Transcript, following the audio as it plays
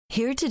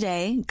Here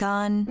today,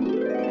 gone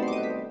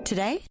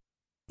today?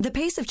 The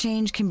pace of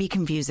change can be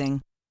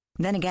confusing.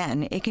 Then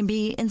again, it can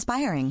be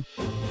inspiring.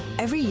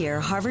 Every year,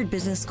 Harvard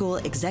Business School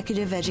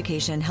Executive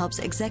Education helps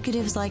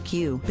executives like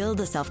you build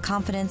the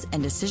self-confidence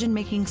and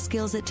decision-making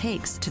skills it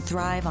takes to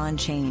thrive on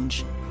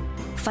change.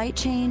 Fight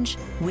change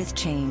with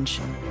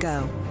change.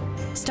 Go.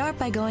 Start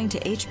by going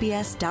to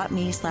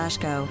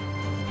hbs.me/go.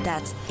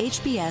 That's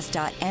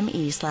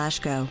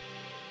hbs.me/go.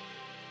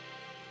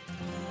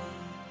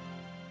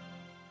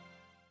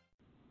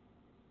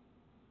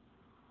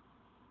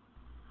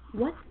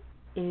 What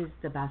is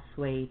the best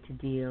way to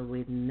deal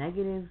with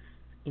negative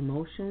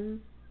emotions,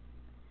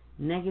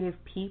 negative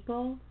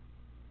people,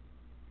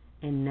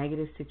 and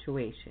negative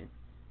situations?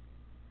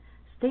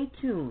 Stay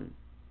tuned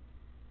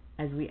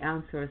as we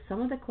answer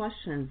some of the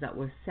questions that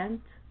were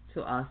sent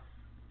to us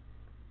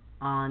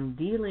on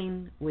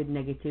dealing with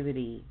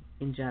negativity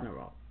in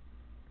general.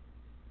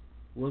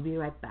 We'll be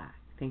right back.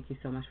 Thank you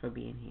so much for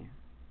being here.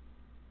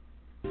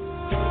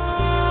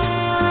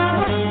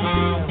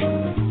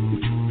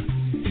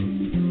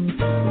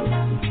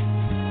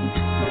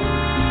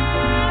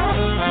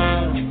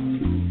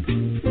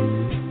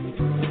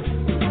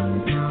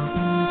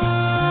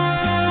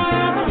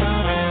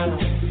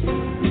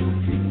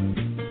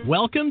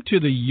 Welcome to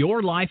the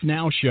Your Life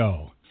Now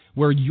show,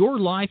 where your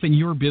life and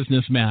your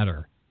business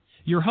matter.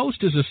 Your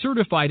host is a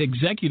certified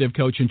executive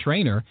coach and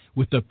trainer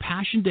with the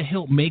passion to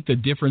help make the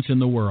difference in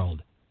the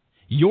world.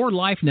 Your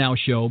Life Now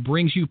show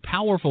brings you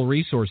powerful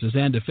resources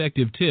and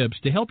effective tips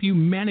to help you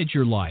manage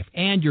your life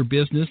and your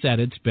business at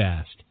its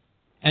best.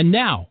 And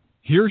now,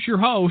 here's your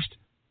host,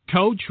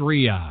 Coach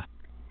Ria.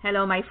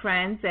 Hello, my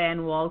friends,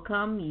 and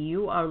welcome.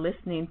 You are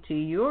listening to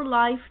Your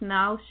Life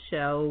Now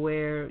show,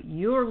 where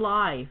your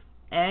life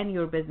and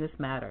your business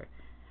matter.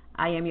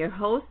 I am your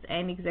host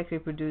and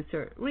executive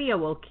producer, Ria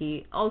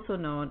Wilkie, also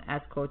known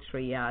as Coach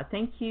Ria.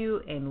 Thank you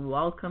and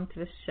welcome to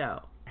the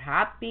show.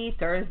 Happy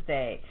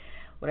Thursday.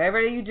 Whatever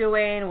you're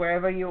doing,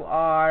 wherever you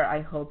are,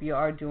 I hope you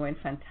are doing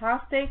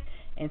fantastic,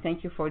 and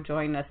thank you for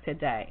joining us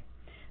today.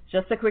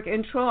 Just a quick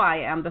intro. I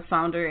am the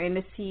founder and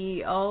the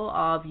CEO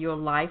of Your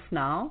Life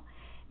Now,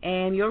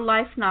 and Your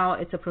Life Now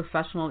is a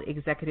professional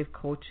executive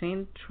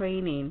coaching,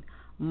 training,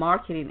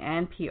 marketing,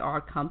 and PR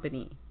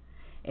company.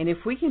 And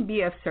if we can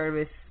be of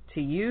service to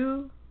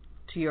you,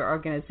 to your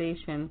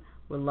organization,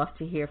 we'd love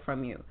to hear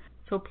from you.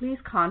 So please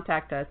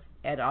contact us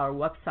at our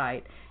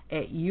website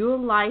at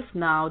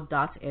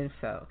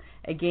yourlifenow.info.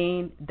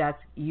 Again,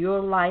 that's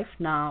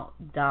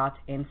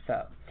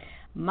yourlifenow.info.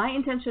 My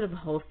intention of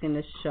hosting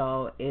this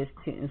show is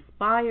to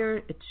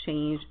inspire a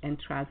change and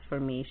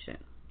transformation.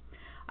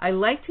 I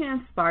like to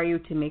inspire you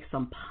to make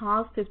some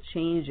positive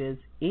changes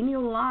in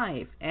your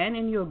life and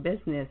in your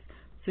business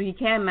so you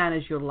can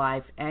manage your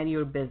life and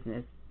your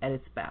business at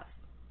its best.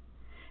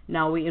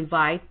 Now, we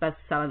invite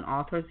best-selling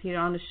authors here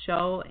on the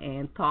show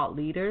and thought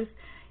leaders,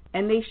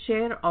 and they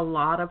share a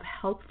lot of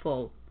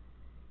helpful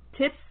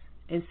tips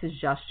and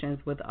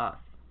suggestions with us.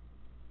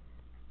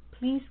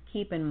 Please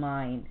keep in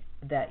mind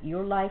that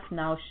Your Life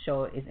Now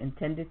show is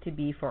intended to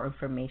be for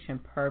information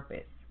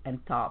purpose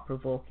and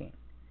thought-provoking.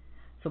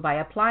 So by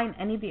applying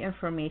any of the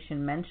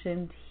information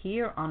mentioned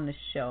here on the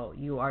show,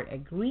 you are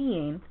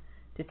agreeing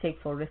to take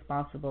full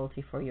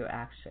responsibility for your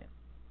action.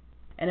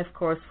 And of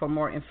course, for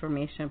more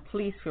information,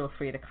 please feel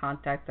free to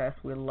contact us.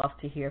 We'd love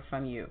to hear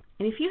from you.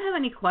 And if you have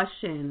any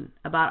questions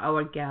about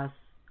our guests,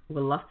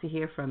 we'd love to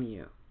hear from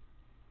you.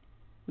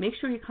 Make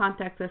sure you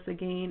contact us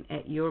again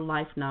at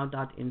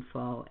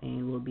yourlifenow.info,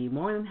 and we'll be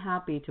more than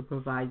happy to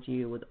provide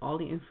you with all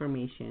the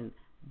information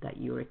that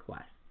you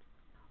request.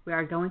 We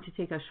are going to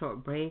take a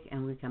short break,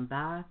 and when we come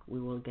back, we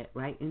will get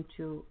right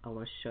into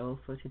our show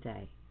for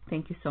today.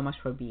 Thank you so much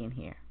for being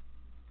here.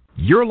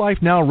 Your Life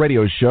Now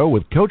radio show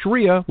with Coach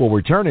Ria will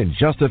return in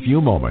just a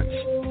few moments.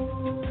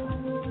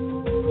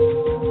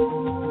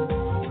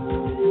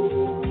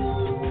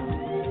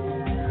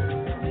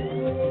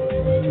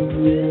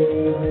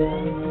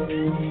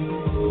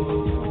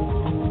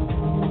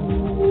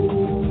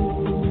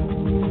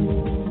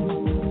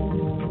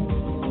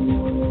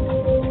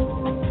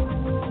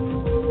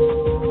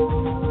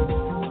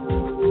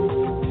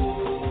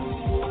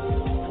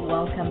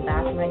 Welcome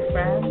back, my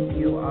friends.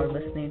 You are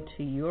listening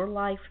to Your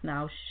Life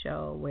Now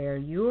show, where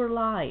your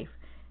life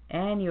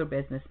and your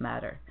business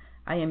matter.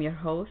 I am your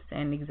host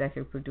and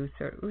executive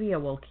producer, Ria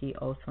Wilkie,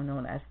 also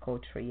known as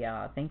Coach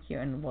Ria. Thank you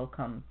and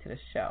welcome to the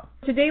show.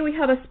 Today we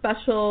have a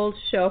special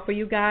show for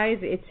you guys.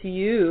 It's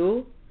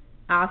you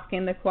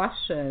asking the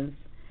questions,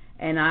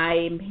 and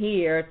I'm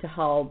here to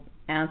help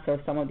answer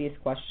some of these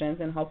questions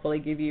and hopefully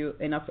give you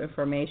enough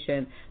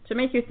information to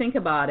make you think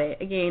about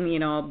it. Again,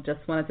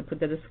 just wanted to put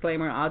the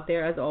disclaimer out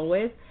there as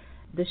always.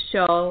 The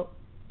show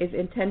is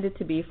intended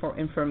to be for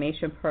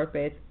information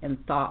purpose and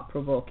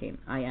thought-provoking.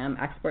 I am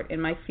expert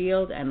in my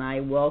field, and I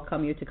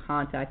welcome you to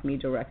contact me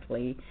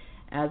directly,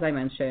 as I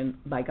mentioned,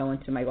 by going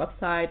to my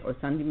website or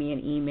sending me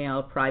an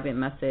email, private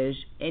message.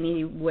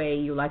 Any way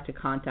you like to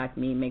contact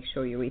me, make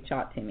sure you reach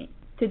out to me.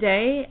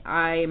 Today,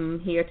 I'm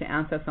here to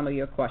answer some of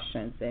your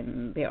questions,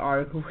 and they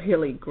are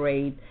really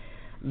great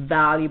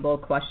valuable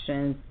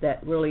questions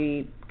that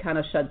really kind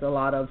of sheds a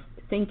lot of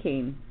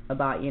thinking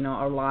about,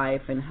 our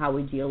life and how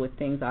we deal with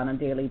things on a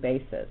daily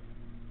basis.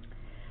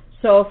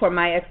 So for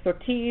my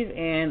expertise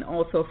and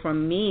also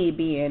from me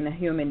being a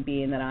human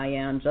being that I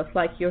am, just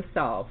like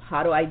yourself,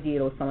 how do I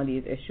deal with some of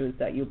these issues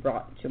that you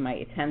brought to my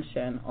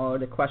attention or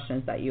the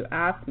questions that you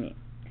asked me?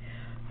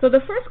 So the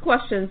first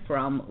question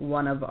from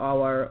one of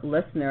our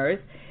listeners,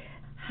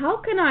 how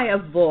can I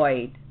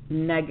avoid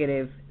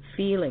negative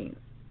feelings?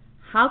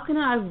 How can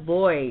I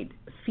avoid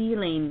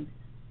feeling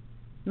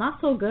not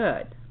so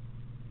good?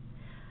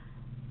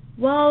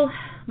 Well,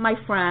 my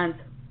friend,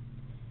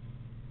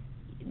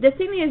 the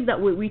thing is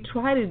that what we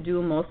try to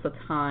do most of the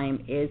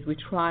time is we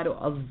try to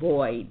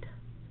avoid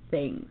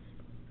things.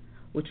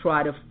 We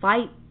try to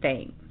fight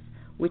things.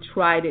 We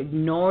try to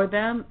ignore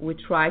them. We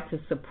try to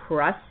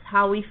suppress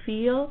how we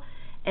feel.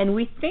 And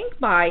we think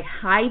by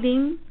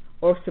hiding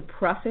or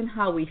suppressing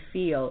how we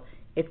feel,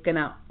 it's going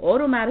to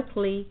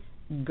automatically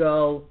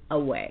go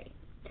away.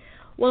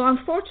 Well,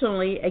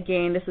 unfortunately,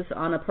 again, this is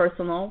on a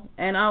personal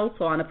and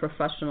also on a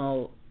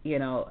professional,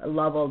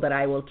 level that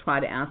I will try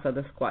to answer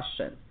this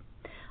question.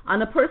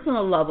 On a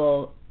personal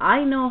level,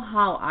 I know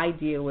how I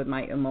deal with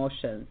my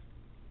emotions.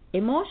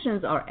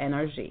 Emotions are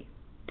energy.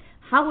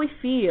 How we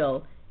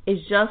feel is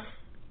just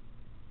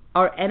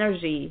our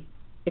energy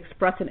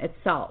expressing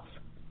itself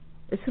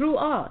through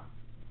us.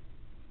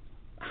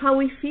 How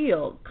we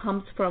feel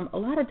comes from a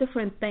lot of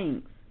different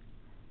things.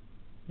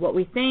 What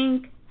we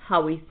think,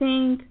 how we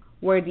think,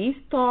 where these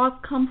thoughts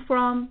come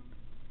from,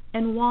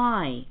 and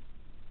why.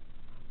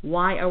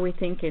 Why are we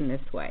thinking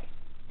this way?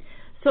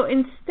 So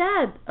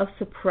instead of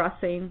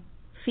suppressing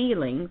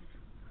feelings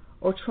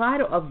or try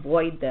to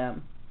avoid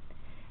them,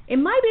 it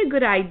might be a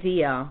good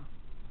idea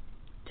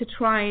to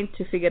try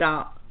to figure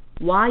out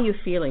why you're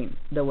feeling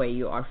the way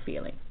you are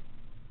feeling.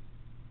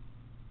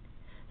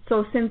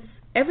 So since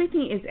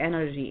everything is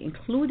energy,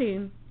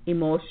 including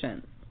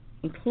emotions,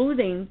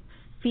 including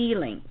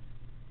feelings,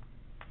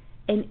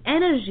 and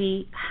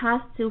energy has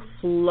to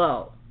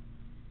flow.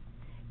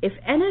 If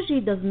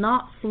energy does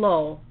not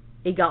flow,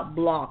 it got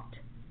blocked.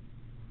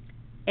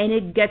 And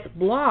it gets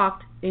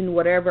blocked in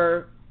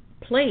whatever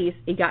place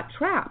it got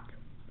trapped.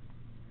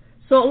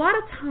 So a lot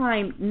of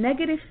time,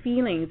 negative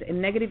feelings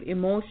and negative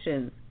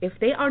emotions, if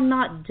they are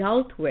not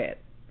dealt with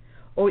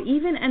or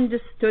even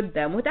understood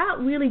them without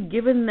really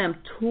giving them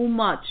too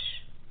much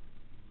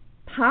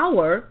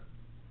power,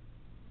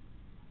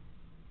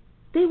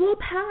 they will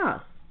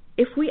pass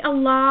if we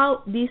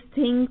allow these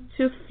things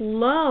to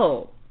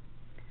flow.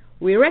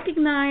 We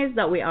recognize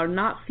that we are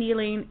not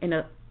feeling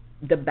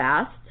the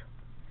best.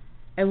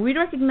 And we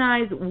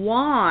recognize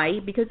why,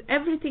 because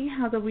everything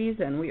has a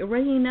reason. We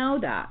already know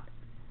that.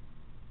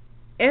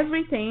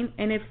 Everything,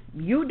 and if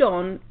you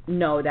don't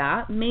know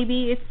that,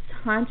 maybe it's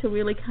time to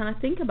really kind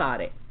of think about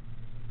it.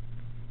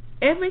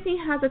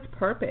 Everything has its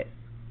purpose.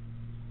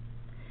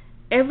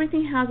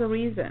 Everything has a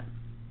reason.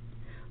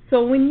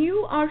 So when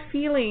you are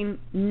feeling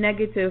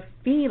negative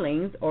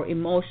feelings or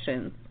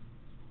emotions,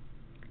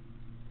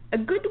 a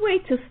good way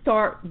to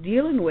start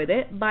dealing with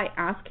it by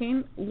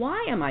asking,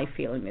 why am I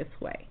feeling this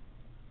way?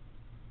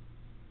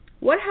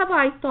 What have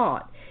I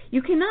thought?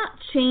 You cannot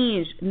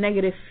change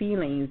negative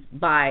feelings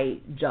by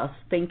just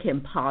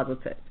thinking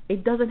positive.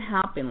 It doesn't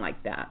happen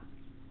like that.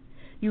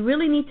 You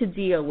really need to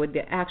deal with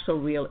the actual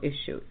real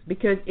issues,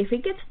 because if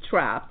it gets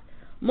trapped,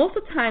 most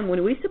of the time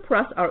when we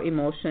suppress our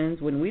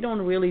emotions, when we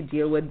don't really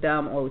deal with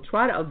them or we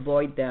try to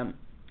avoid them,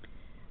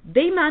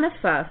 they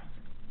manifest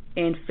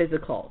in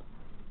physical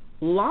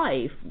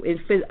life,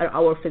 in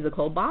our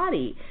physical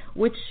body,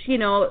 which,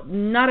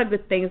 not a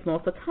good thing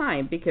most of the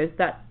time, because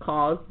that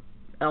causes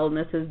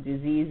illnesses,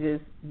 diseases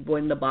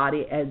in the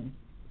body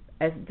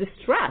as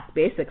distress,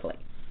 basically.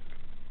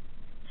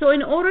 So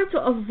in order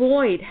to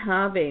avoid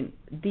having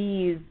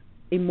these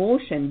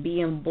emotions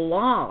being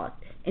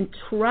blocked and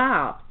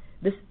trapped,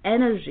 this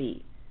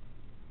energy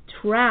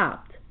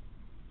trapped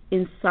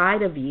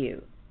inside of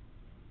you,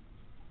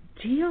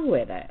 deal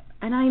with it.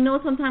 And I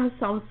know sometimes it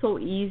sounds so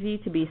easy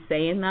to be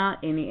saying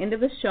that. In the end of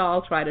the show,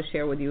 I'll try to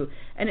share with you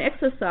an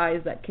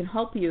exercise that can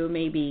help you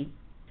maybe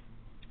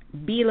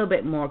be a little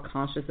bit more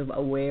conscious of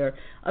aware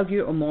of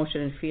your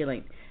emotion and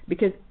feeling,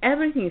 because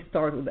everything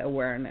starts with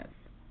awareness.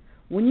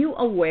 When you're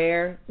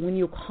aware, when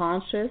you're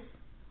conscious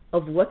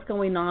of what's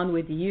going on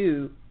with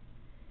you,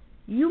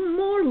 you're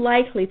more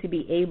likely to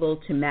be able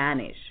to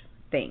manage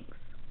things.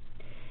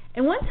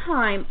 And one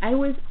time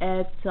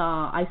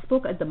I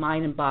spoke at the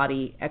Mind and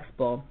Body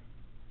Expo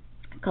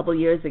a couple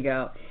years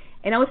ago,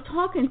 and I was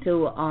talking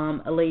to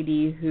a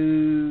lady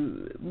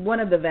who,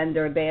 one of the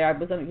vendors there, I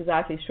wasn't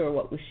exactly sure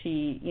what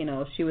she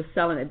was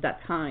selling at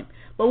that time,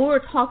 but we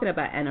were talking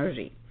about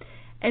energy.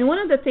 And one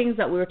of the things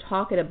that we were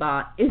talking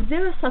about, is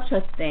there such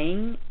a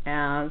thing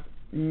as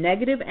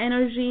negative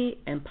energy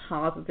and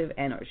positive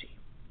energy?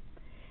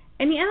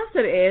 And the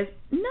answer is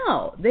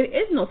no, there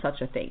is no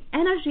such a thing.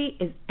 Energy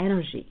is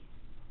energy.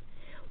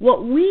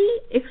 What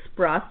we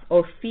express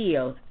or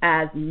feel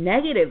as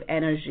negative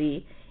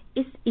energy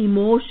is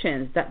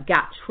emotions that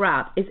got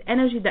trapped, is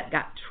energy that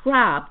got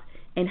trapped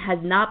and has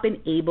not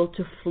been able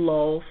to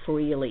flow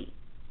freely.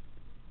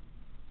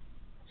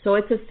 So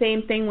it's the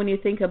same thing when you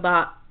think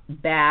about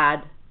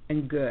bad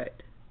and good.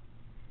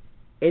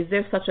 Is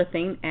there such a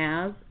thing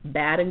as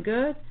bad and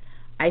good?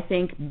 I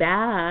think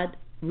bad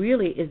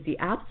really is the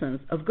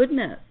absence of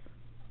goodness.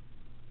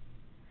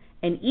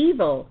 And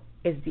evil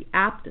is the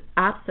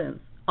absence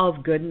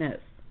of goodness.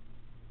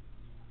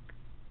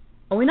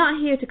 And we're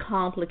not here to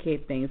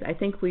complicate things. I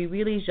think we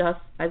really just,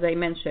 as I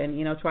mentioned,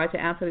 try to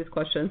answer these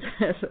questions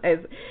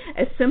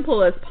as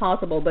simple as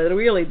possible. But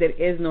really, there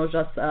is no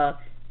just a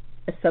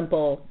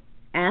simple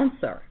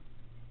answer.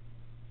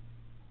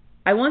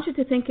 I want you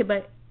to think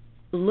about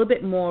a little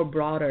bit more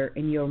broader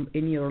in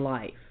your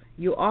life.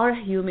 You are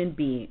a human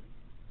being.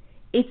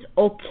 It's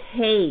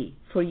okay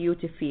for you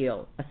to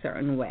feel a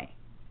certain way.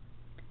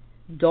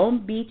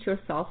 Don't beat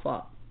yourself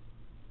up.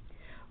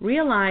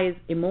 Realize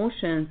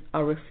emotions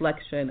are a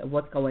reflection of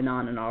what's going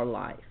on in our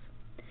life.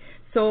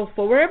 So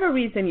for whatever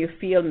reason you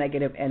feel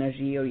negative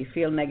energy or you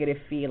feel negative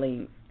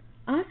feelings,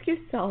 ask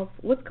yourself,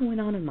 what's going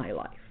on in my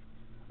life?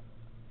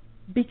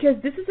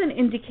 Because this is an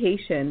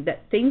indication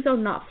that things are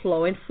not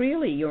flowing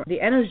freely.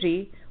 The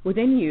energy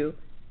within you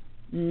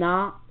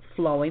not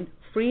flowing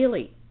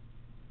freely.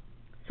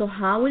 So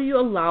how will you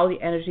allow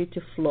the energy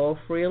to flow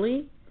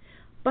freely?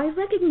 By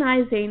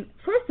recognizing,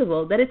 first of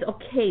all, that it's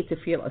okay to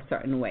feel a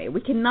certain way.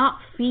 We cannot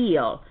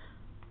feel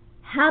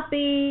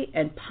happy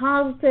and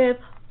positive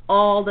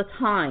all the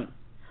time.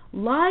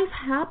 Life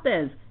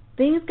happens.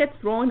 Things get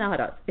thrown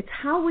at us. It's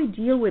how we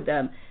deal with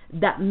them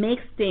that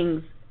makes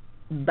things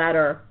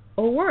better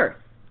or worse.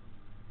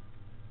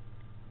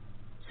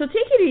 So take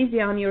it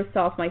easy on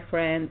yourself, my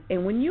friend.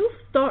 And when you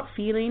start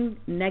feeling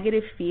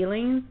negative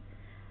feelings,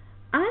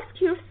 ask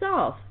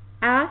yourself,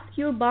 ask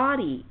your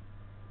body,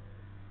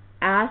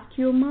 ask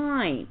your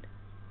mind,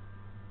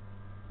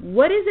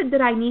 what is it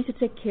that I need to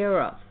take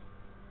care of?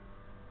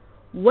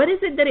 What is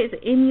it that is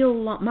in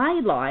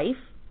my life,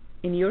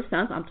 in your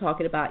sense, I'm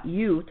talking about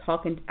you,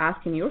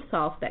 asking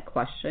yourself that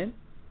question.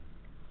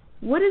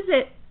 What is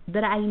it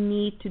that I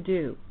need to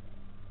do?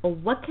 Or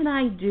what can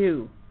I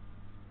do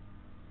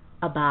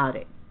about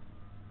it?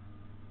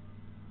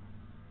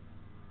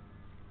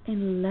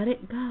 And let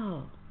it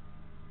go.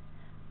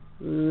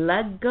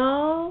 Let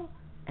go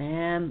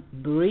and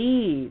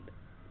breathe.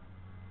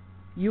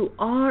 You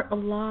are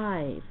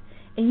alive.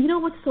 And you know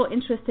what's so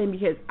interesting?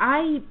 Because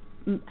I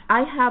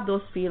have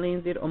those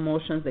feelings, the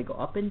emotions, they go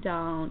up and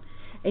down.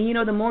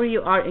 And the more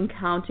you are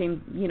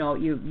encountering,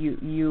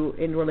 you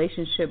in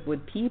relationship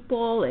with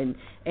people, and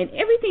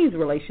everything is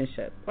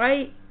relationship,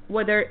 right?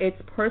 Whether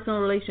it's personal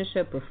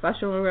relationship,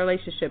 professional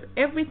relationship,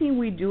 everything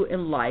we do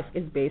in life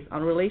is based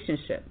on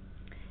relationship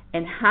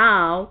and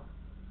how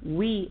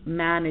we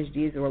manage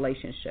these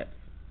relationships.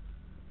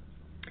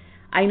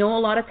 I know a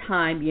lot of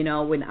time,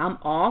 when I'm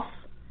off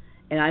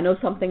and I know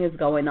something is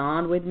going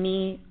on with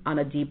me on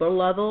a deeper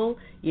level,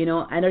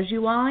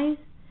 energy-wise,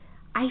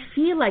 I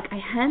feel like I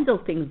handle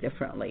things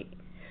differently.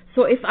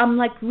 So if I'm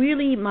like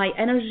really, my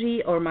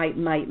energy or my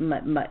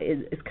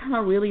is kind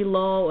of really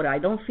low, or I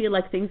don't feel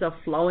like things are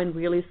flowing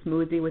really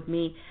smoothly with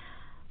me,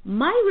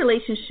 my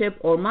relationship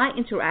or my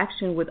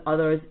interaction with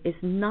others is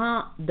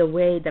not the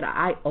way that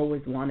I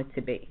always want it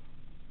to be.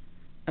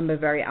 I'm a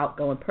very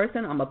outgoing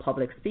person. I'm a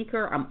public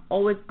speaker. I'm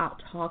always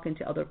out talking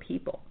to other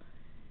people.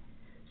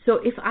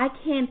 So if I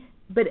can,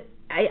 but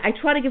I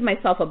try to give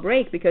myself a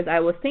break, because I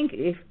would think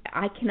if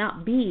I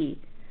cannot be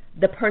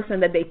the person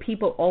that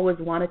people always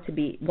want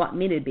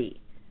me to be,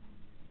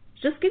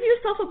 just give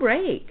yourself a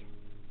break.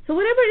 So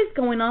whatever is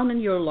going on in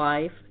your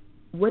life,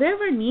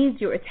 whatever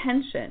needs your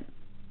attention,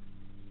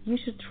 you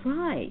should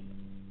try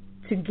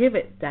to give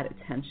it that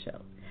attention.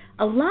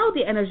 Allow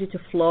the energy to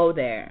flow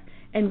there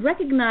and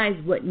recognize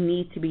what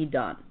needs to be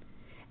done.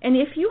 And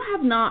if you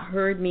have not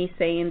heard me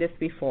saying this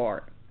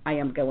before, I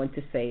am going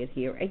to say it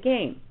here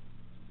again.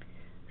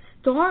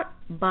 Start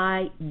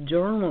by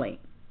journaling.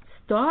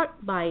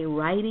 Start by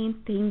writing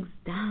things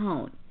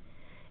down.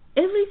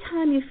 Every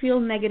time you feel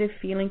negative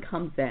feeling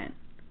comes in,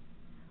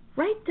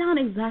 write down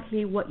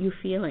exactly what you're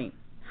feeling.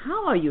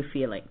 How are you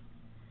feeling?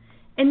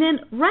 And then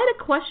write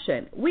a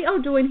question. We are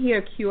doing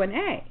here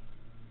Q&A.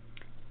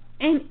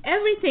 And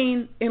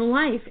everything in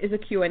life is a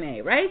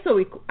Q&A, right? So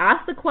we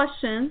ask the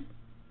questions,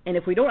 and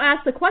if we don't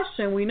ask the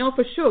question, we know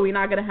for sure we're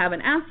not going to have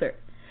an answer.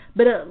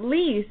 But at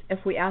least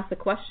if we ask the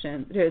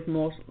question, there's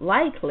most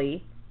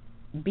likely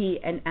be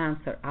an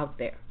answer out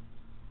there.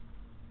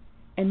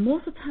 And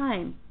most of the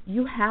time,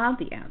 you have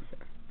the answer.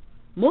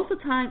 Most of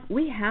the time,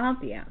 we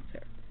have the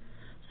answer.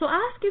 So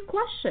ask your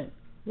question.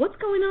 What's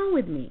going on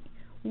with me?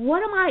 Why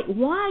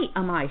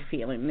am I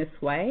feeling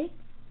this way?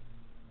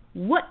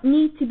 What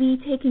needs to be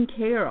taken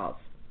care of?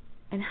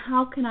 And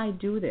how can I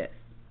do this?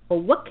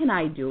 Or what can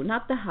I do?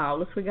 Not the how.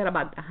 Let's forget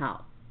about the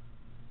how.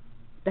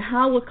 The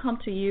how will come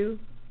to you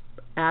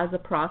as a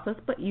process,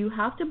 but you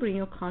have to bring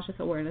your conscious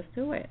awareness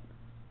to it.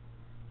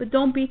 But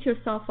don't beat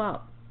yourself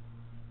up.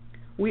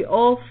 We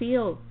all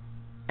feel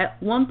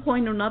at one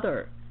point or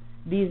another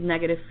these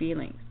negative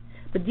feelings.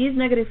 But these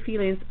negative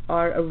feelings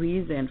are a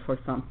reason for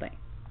something.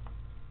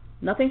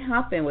 Nothing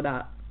happened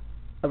without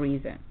a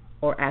reason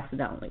or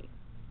accidentally.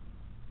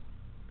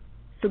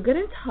 So get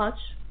in touch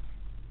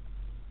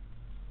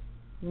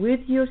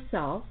with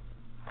yourself.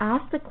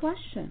 Ask the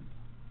question,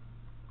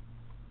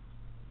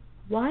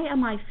 why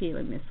am I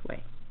feeling this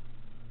way?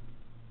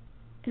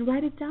 And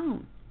write it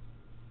down.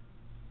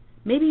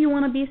 Maybe you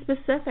want to be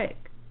specific.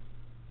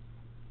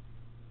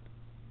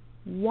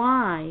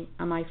 Why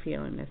am I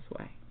feeling this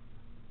way?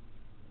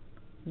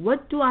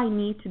 What do I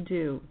need to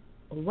do?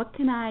 Or what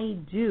can I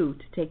do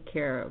to take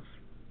care of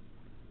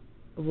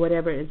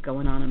whatever is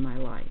going on in my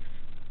life?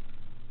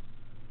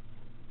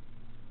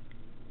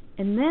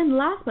 And then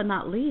last but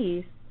not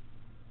least,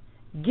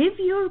 give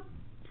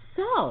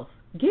yourself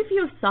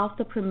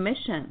the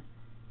permission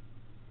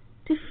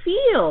to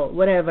feel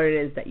whatever it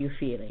is that you're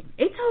feeling.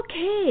 It's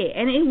okay,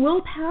 and it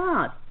will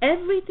pass.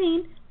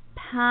 Everything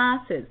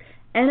passes.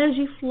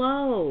 Energy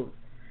flows.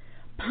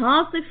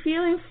 Positive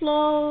feeling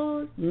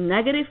flows,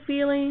 negative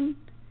feeling,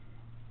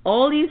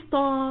 all these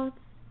thoughts,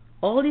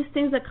 all these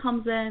things that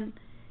comes in,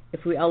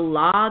 if we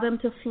allow them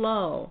to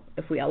flow,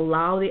 if we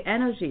allow the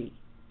energy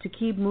to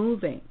keep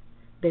moving,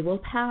 they will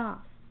pass.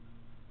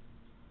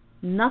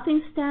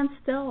 Nothing stands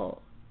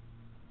still.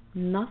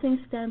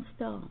 Nothing stands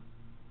still.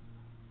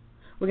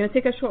 We're going to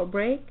take a short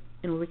break,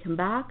 and when we come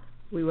back,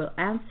 we will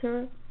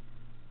answer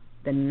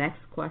the next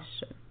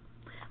question.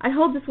 I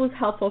hope this was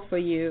helpful for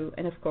you,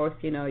 and of course,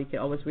 you can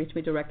always reach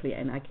me directly,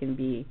 and I can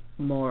be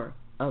more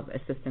of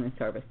assistance and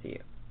service to you.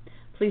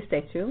 Please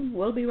stay tuned.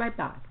 We'll be right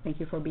back. Thank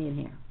you for being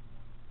here.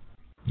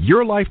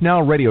 Your Life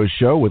Now radio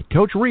show with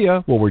Coach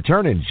Ria will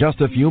return in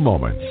just a few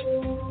moments.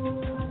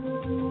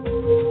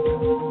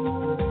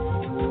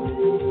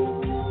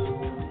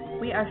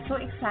 We are so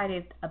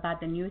excited about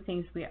the new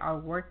things we are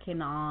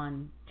working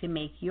on to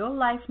make Your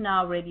Life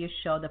Now radio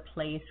show the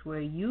place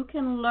where you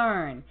can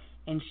learn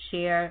and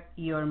share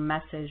your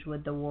message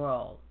with the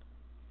world.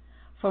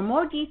 For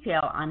more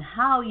detail on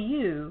how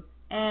you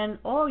and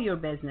or your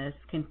business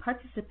can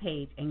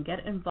participate and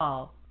get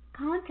involved,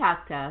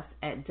 contact us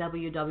at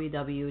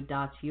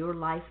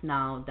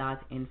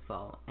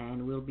www.yourlifenow.info,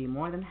 and we'll be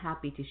more than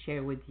happy to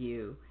share with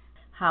you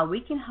how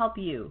we can help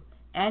you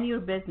and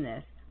your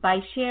business by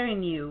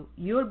sharing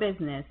your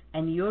business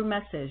and your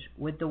message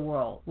with the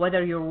world.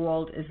 Whether your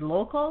world is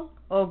local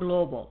or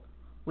global,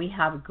 we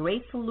have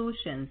great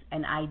solutions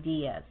and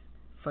ideas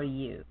for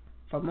you.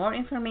 For more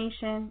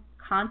information,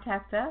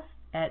 contact us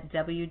at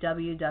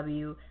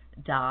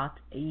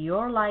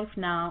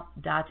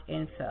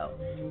www.yourlifenow.info.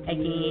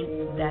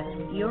 Again, that's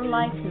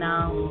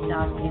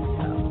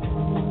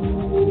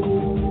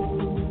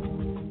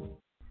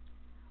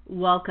yourlifenow.info.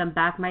 Welcome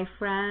back, my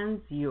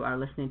friends. You are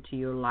listening to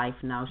Your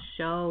Life Now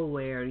show,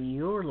 where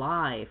your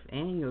life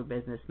and your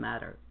business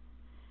matter.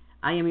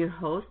 I am your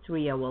host,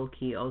 Ria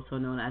Wilkie, also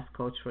known as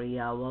Coach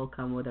Ria.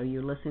 Welcome, whether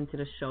you're listening to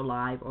the show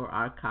live or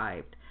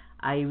archived.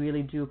 I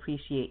really do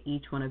appreciate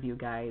each one of you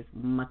guys.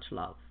 Much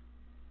love.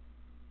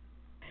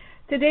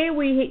 Today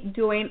we're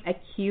doing a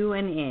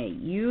Q&A.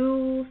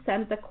 You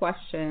sent the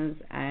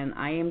questions, and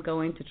I am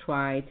going to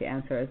try to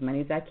answer as many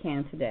as I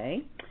can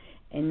today.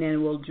 And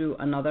then we'll do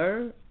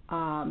another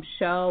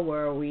show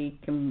where we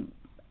can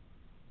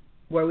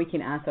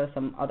answer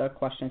some other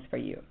questions for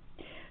you.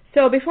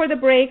 So before the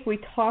break, we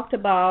talked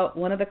about,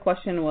 one of the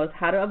questions was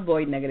how to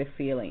avoid negative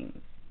feelings,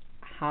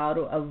 how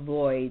to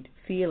avoid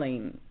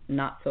feeling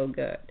not so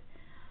good.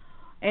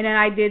 And then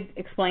I did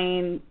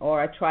explain, or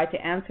I tried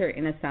to answer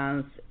in a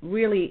sense,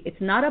 really,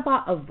 it's not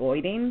about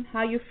avoiding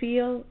how you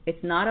feel.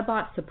 It's not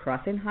about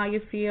suppressing how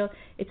you feel.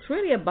 It's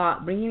really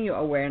about bringing your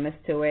awareness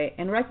to it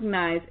and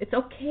recognize it's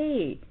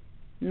okay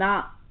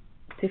not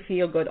to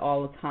feel good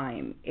all the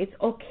time. It's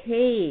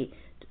okay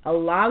to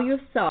allow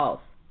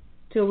yourself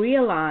to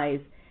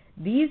realize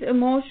these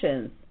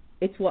emotions,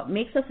 it's what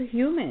makes us a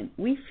human.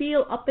 We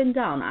feel up and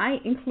down.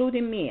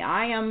 Including me.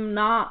 I am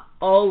not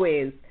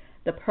always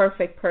the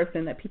perfect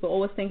person that people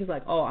always think is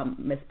like, oh, I'm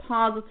Miss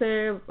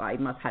Positive, I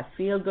must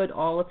feel good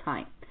all the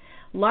time.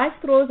 Life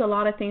throws a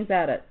lot of things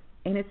at us,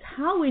 and it's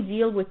how we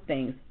deal with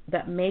things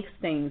that makes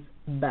things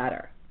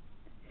better.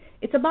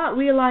 It's about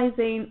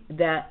realizing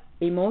that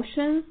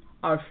emotions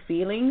are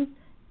feelings,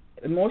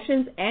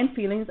 emotions and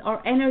feelings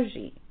are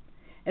energy,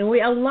 and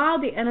we allow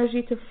the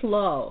energy to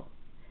flow.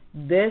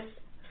 This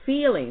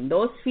feeling,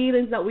 those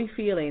feelings that we're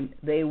feeling,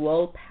 they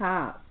will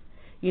pass.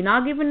 You're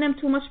not giving them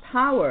too much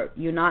power.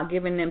 You're not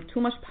giving them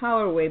too much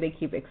power where they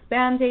keep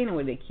expanding and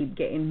where they keep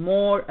getting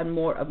more and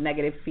more of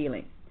negative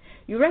feelings.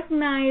 You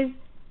recognize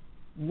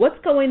what's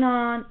going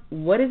on,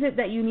 what is it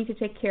that you need to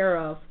take care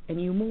of,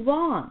 and you move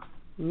on.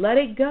 Let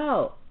it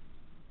go.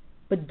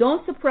 But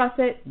don't suppress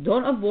it.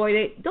 Don't avoid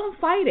it. Don't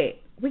fight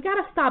it. We got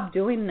to stop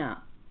doing that.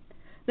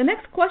 The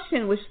next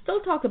question, we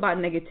still talk about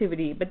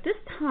negativity, but this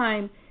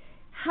time,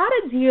 how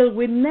to deal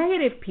with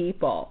negative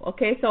people.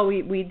 Okay, so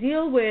we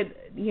deal with,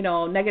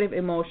 negative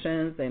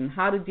emotions and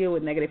how to deal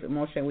with negative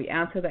emotion. We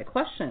answer that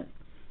question.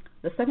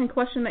 The second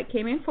question that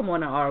came in from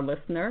one of our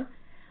listeners,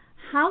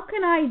 how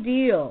can I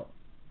deal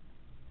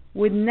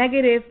with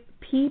negative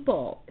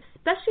people,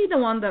 especially the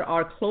ones that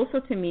are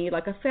closer to me,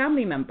 like a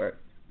family member?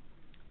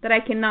 that I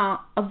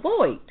cannot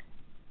avoid.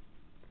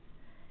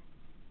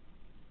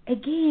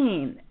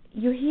 Again,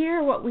 you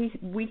hear what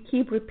we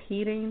keep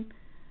repeating.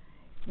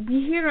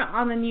 We hear it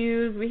on the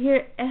news. We hear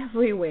it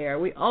everywhere.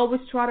 We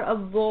always try to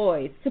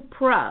avoid,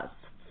 suppress,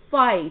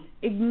 fight,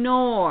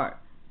 ignore.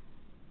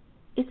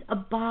 It's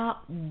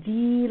about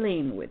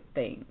dealing with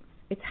things.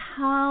 It's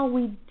how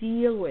we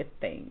deal with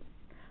things.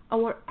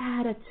 Our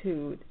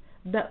attitude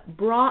that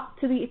brought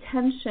to the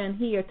attention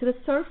here, to the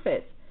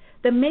surface,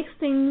 that makes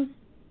things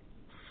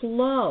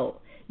flow.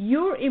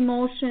 Your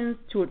emotions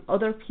toward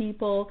other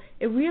people,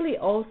 it really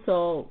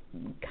also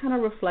kind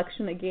of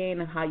reflection again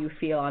of how you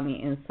feel on the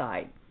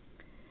inside.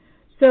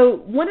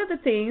 So one of the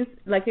things,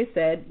 like I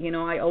said,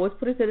 I always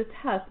put it to the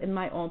test in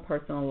my own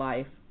personal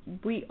life.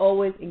 We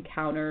always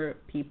encounter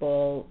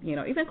people,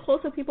 even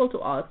closer people to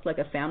us, like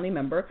a family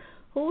member,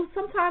 who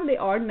sometimes they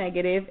are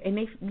negative, and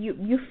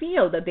you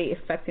feel that they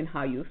affect in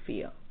how you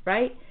feel,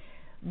 right?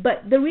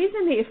 But the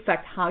reason they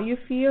affect how you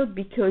feel,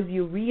 because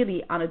you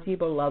really, on a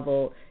deeper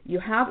level, you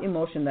have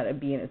emotion that are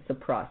being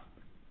suppressed,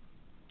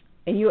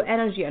 and your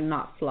energy are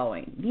not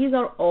flowing. These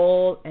are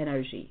all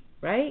energy,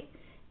 right?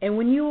 And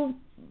when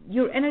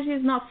your energy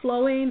is not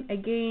flowing,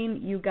 again,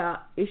 you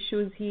got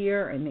issues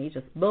here, and they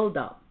just build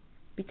up.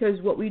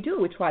 Because what we do,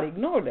 we try to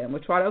ignore them,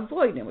 we try to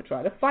avoid them, we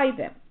try to fight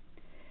them.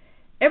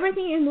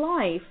 Everything in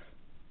life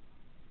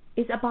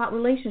is about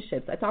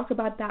relationships. I talked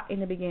about that in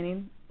the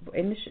beginning,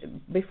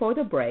 before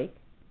the break.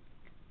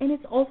 And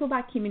it's also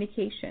about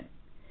communication.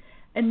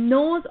 And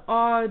those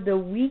are the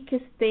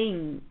weakest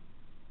things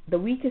that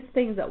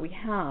we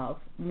have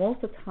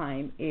most of the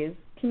time is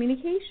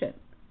communication.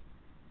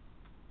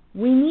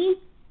 We need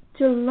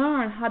to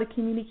learn how to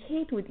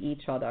communicate with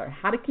each other,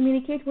 how to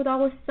communicate with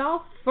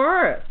ourselves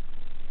first.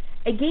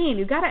 Again,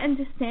 you got to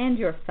understand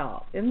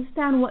yourself.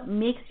 Understand what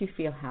makes you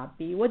feel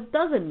happy, what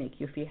doesn't make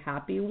you feel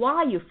happy,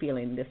 why you're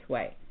feeling this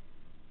way.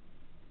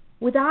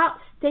 Without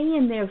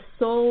staying there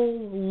so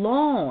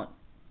long,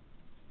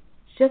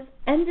 just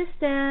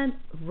understand,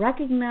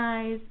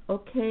 recognize,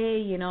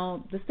 okay,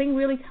 this thing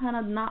really kind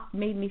of not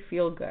made me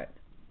feel good.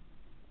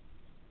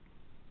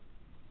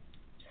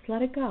 Just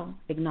let it go.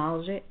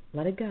 Acknowledge it.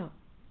 Let it go.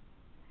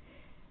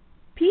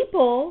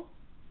 People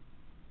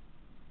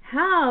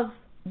have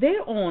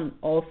their own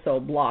also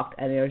blocked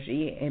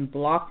energy and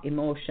blocked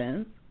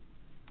emotions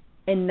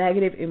and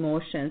negative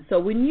emotions. So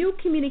when you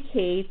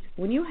communicate,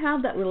 when you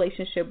have that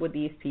relationship with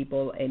these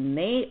people and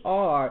they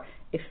are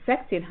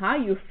affecting how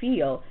you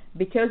feel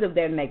because of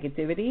their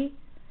negativity,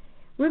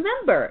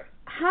 remember,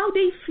 how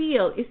they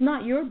feel is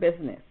not your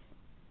business.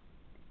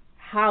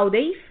 How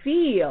they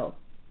feel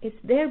is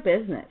their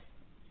business.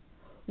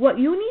 What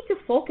you need to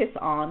focus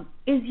on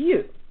is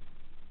you.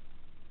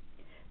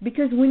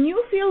 Because when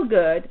you feel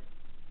good,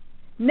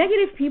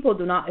 negative people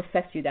do not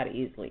affect you that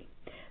easily.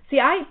 See,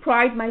 I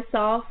pride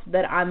myself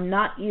that I'm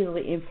not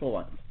easily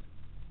influenced.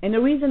 And the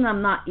reason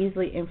I'm not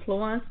easily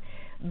influenced,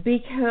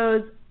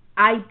 because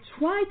I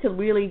try to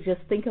really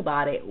just think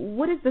about it.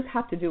 What does this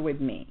have to do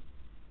with me?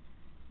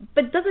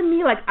 But it doesn't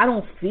mean like I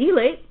don't feel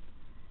it.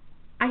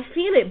 I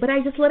feel it, but I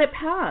just let it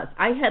pass.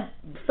 I had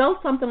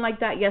felt something like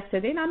that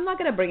yesterday, and I'm not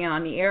going to bring it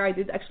on the air. I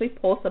did actually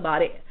post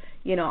about it,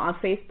 on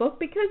Facebook,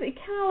 because it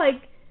kind of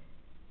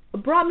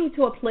like brought me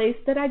to a place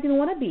that I didn't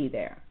want to be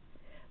there.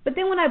 But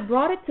then when I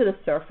brought it to the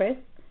surface,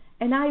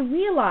 and I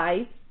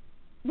realized,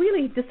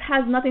 really, this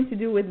has nothing to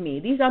do with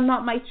me. These are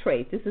not my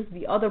traits. This is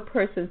the other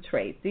person's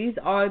traits. These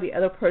are the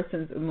other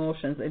person's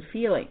emotions and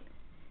feelings.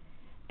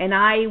 And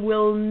I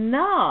will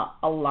not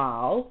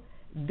allow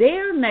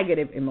their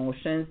negative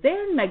emotions,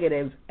 their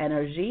negative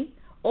energy,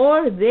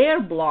 or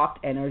their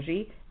blocked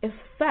energy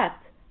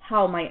affect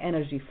how my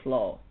energy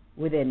flow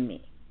within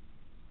me.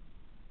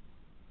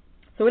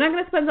 So we're not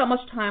going to spend that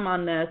much time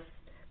on this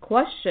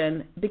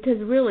question, because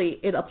really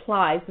it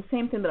applies, the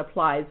same thing that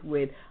applies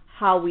with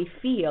how we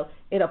feel,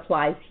 it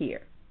applies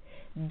here.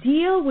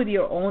 Deal with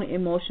your own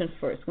emotion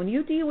first. When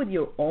you deal with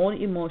your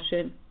own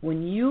emotion,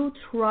 when you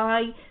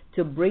try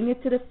to bring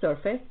it to the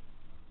surface,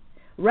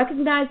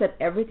 recognize that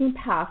everything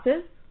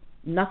passes,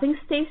 nothing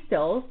stays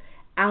still,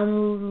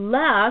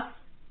 unless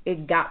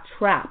it got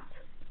trapped.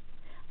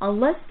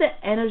 Unless the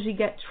energy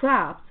gets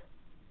trapped,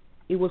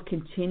 it will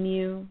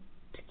continue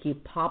to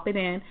keep popping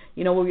in.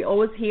 We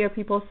always hear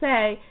people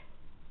say,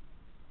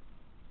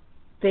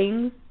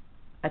 things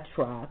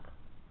attract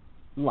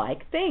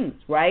like things,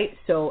 right?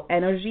 So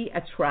energy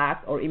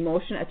attracts, or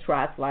emotion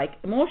attracts like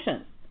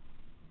emotions.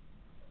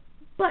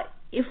 But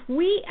if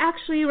we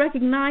actually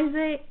recognize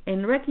it,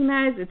 and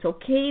recognize it's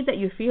okay that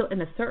you feel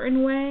in a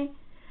certain way,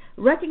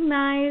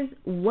 recognize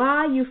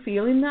why you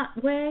feel in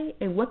that way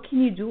and what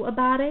can you do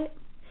about it.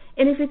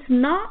 And if it's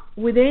not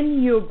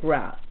within your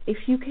grasp, if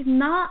you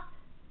cannot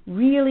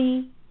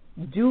really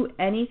do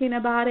anything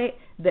about it,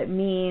 that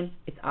means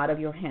it's out of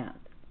your hand.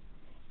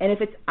 And if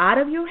it's out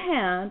of your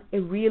hand, it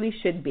really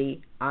should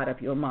be out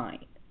of your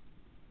mind.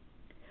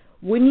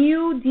 When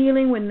you're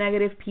dealing with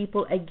negative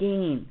people,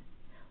 again,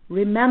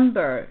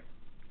 remember,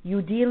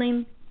 you're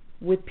dealing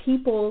with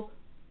people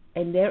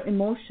and their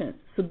emotions.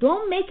 So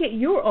don't make it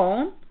your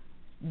own.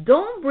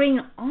 Don't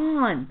bring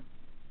on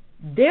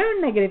their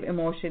negative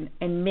emotion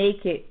and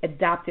make it,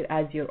 adapt it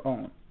as your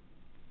own.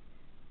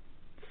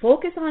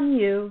 Focus on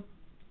you,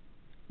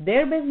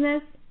 their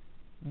business,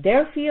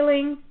 their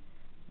feelings,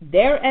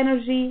 their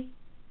energy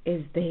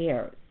is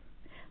theirs.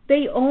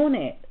 They own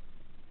it.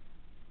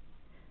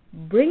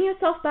 Bring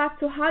yourself back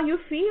to how you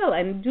feel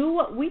and do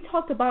what we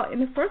talked about in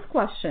the first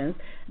question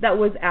that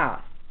was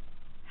asked.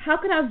 How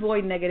can I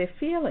avoid negative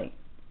feeling?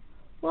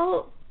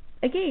 Well,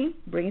 again,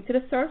 bring it to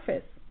the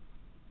surface.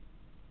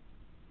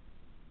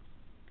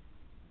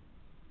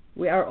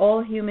 We are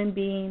all human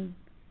beings.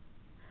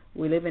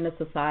 We live in a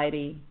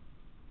society.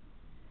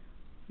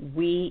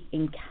 We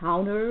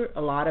encounter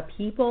a lot of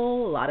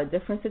people, a lot of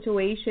different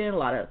situations, a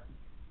lot of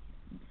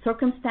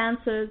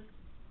circumstances.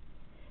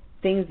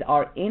 Things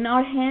are in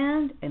our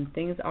hand and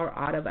things are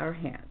out of our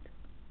hand.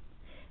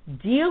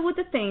 Deal with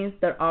the things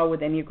that are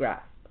within your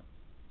grasp.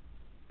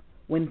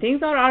 When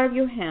things are out of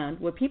your hand,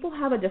 where people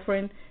have a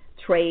different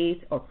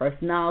trait or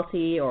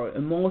personality or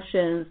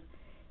emotions,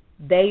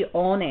 they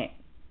own it.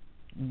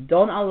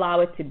 Don't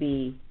allow it to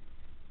be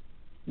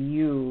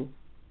you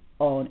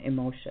own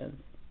emotions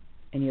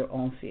and your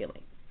own feelings.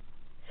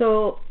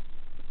 So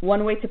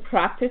one way to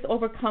practice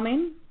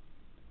overcoming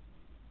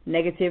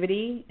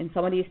negativity in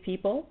some of these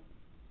people,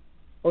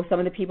 or some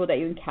of the people that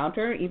you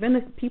encounter, even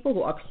the people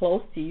who are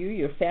close to you,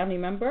 your family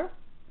member,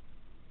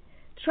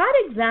 try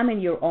to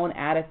examine your own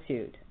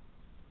attitude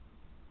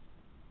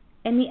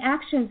and the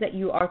actions that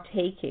you are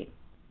taking.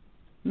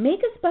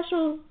 Make a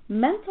special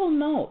mental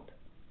note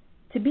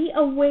to be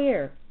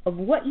aware of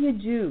what you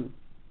do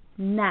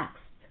next.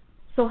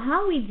 So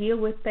how we deal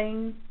with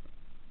things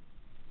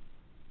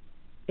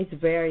is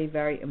very,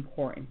 very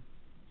important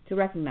to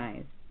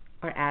recognize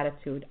our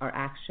attitude, our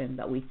action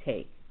that we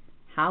take,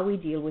 how we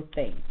deal with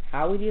things,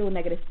 how we deal with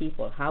negative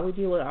people, how we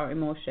deal with our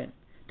emotion.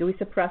 Do we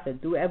suppress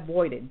it? Do we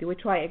avoid it? Do we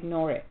try to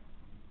ignore it?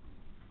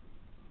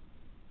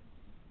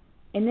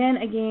 And then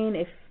again,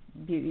 if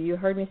you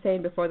heard me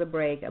saying before the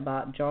break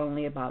about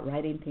journaling, about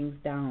writing things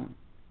down.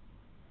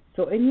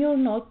 So in your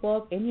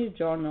notebook, in your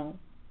journal,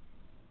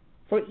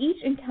 for each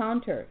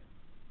encounter,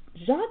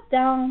 jot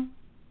down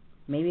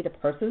maybe the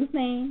person's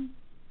name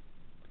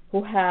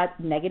who had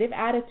negative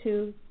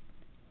attitude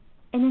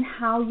and then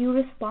how you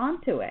respond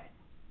to it.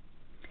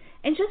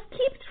 And just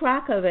keep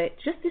track of it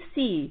just to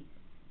see.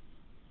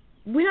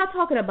 We're not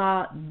talking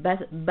about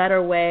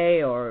better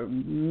way or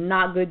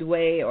not good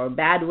way or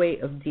bad way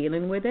of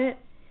dealing with it.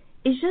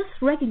 It's just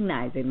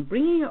recognizing,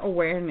 bringing your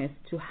awareness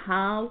to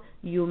how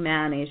you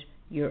manage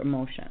your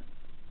emotions.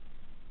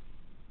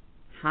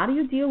 How do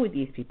you deal with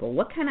these people?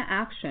 What kind of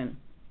action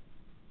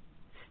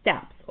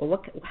steps?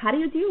 Or how do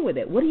you deal with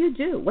it? What do you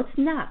do? What's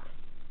next?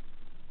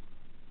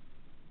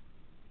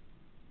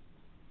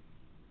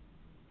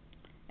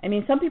 I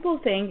mean, some people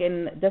think,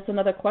 and that's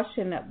another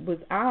question that was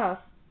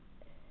asked,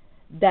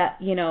 that,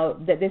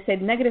 that they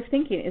said negative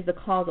thinking is the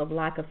cause of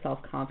lack of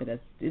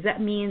self-confidence. Does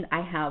that mean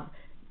I have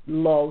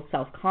low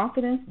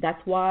self-confidence? That's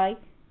why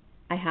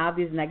I have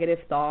these negative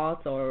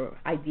thoughts, or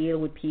I deal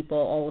with people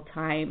all the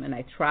time and I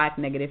attract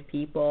negative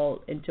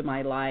people into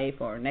my life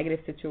or negative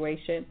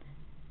situation?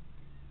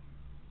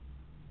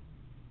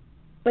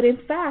 But in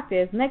fact,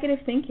 negative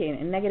thinking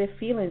and negative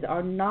feelings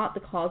are not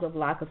the cause of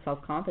lack of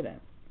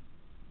self-confidence.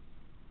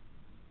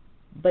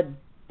 But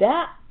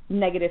that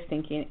negative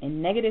thinking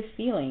and negative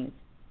feelings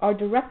are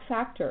direct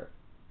factors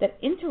that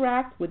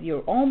interact with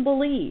your own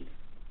belief,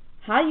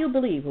 how you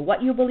believe,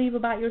 what you believe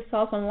about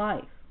yourself and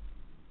life,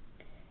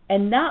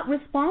 and not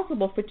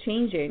responsible for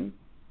changing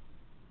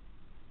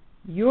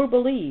your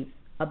beliefs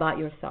about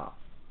yourself.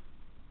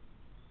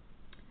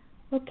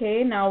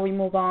 Okay, now we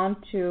move on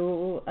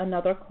to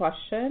another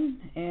question,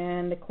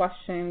 and the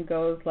question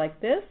goes like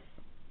this.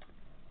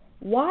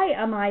 Why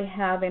am I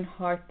having a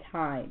hard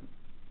time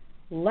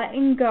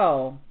letting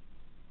go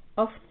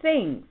of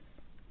things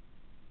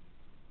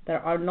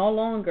that are no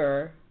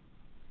longer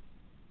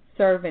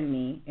serving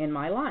me in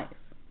my life?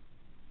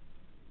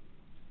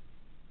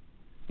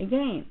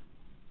 Again,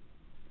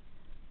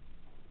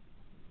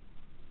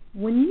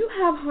 when you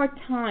have a hard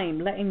time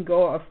letting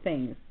go of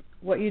things,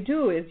 what you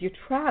do is you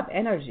trap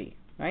energy,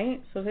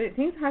 right? So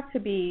things have to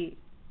be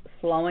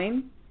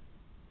flowing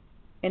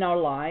in our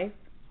life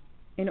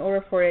in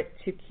order for it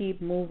to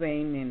keep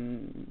moving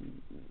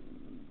and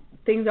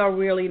things are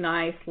really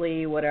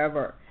nicely,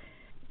 whatever.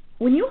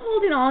 When you're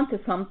holding on to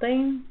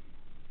something,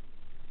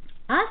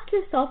 ask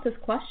yourself this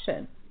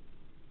question.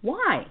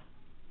 Why?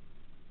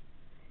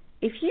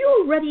 If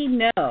you already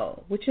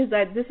know, which is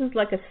that this is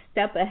like a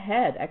step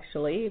ahead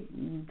actually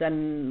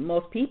than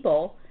most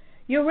people,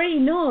 you already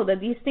know that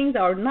these things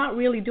are not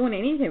really doing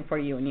anything for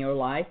you in your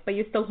life, but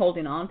you're still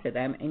holding on to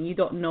them and you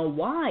don't know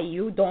why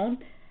you don't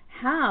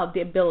have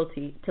the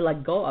ability to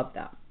let go of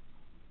them.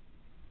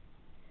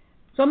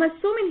 So I'm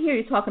assuming here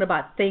you're talking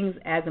about things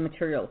as a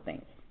material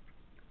things.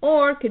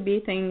 Or it could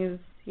be things,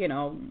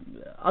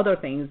 other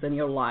things in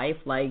your life,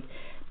 like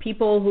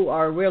people who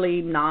are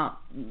really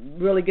not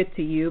really good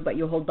to you, but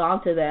you hold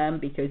on to them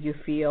because you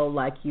feel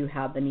like you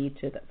have the need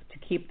to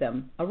keep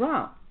them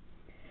around.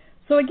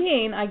 So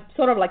again, I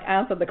sort of like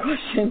answered the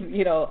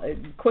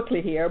question,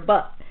 quickly here,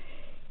 but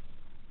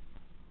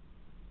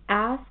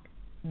ask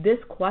this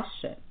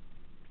question.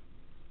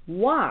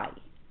 Why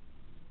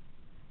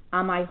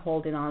am I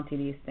holding on to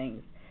these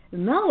things,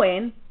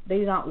 knowing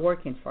they're not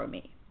working for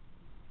me?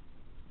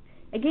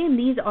 Again,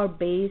 these are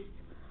based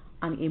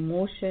on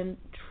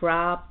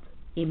trapped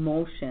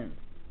emotions.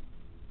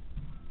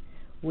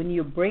 When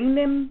you bring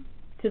them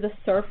to the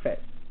surface,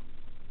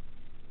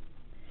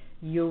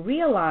 you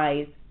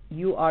realize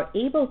you are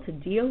able to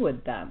deal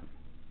with them.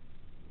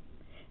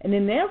 And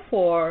then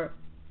therefore,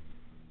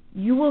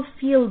 you will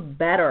feel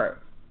better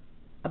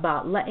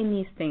about letting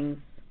these things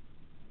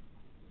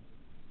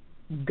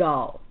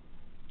go.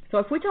 So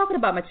if we're talking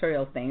about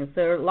material things,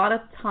 there are a lot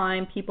of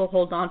time people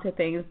hold on to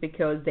things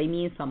because they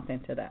mean something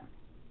to them.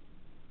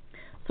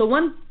 So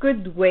one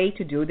good way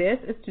to do this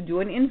is to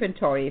do an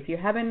inventory. If you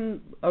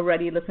haven't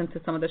already listened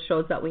to some of the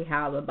shows that we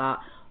have about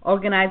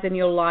organizing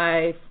your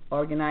life,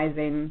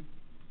 organizing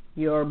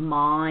your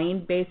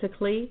mind,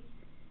 basically,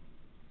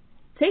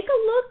 take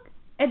a look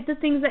at the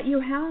things that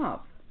you have.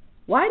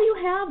 Why do you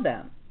have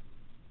them?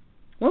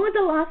 When was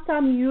the last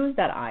time you used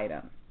that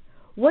item?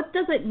 What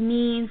does it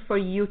mean for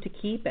you to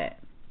keep it?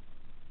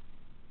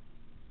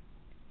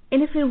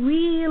 And if it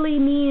really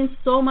means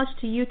so much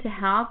to you to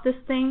have this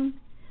thing,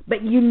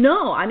 but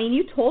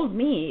you told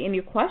me in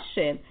your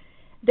question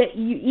that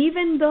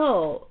even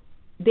though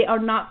they are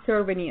not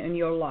serving you in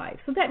your life,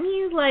 so that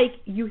means like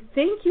you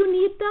think you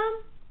need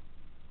them,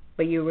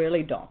 but you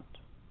really don't.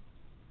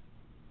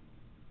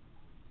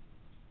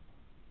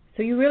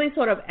 So you really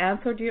sort of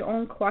answered your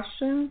own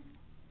questions,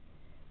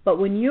 but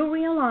when you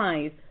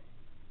realize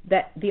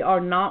that they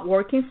are not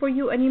working for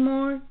you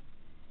anymore,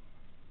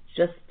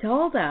 just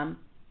tell them,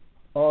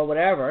 or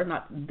whatever,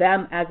 not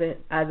them as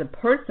a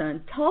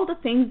person, tell the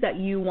things that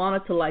you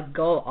wanted to let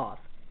go of.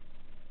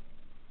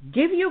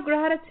 Give your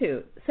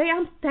gratitude. Say,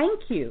 thank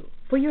you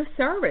for your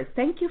service.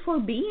 Thank you for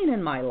being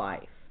in my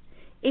life.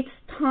 It's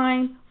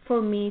time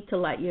for me to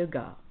let you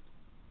go.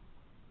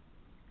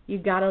 You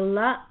gotta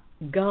let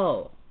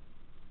go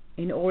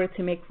in order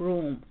to make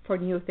room for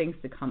new things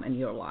to come in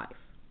your life.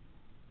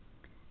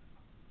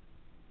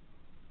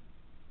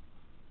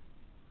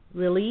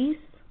 Release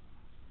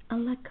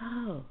and let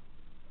go.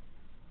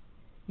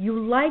 You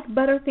like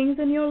better things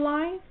in your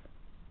life?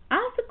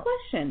 Ask the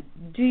question,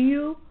 do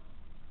you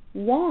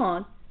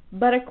want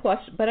better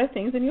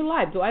things in your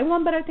life? Do I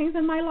want better things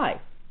in my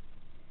life?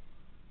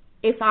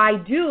 If I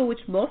do, which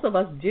most of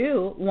us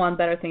do want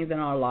better things in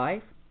our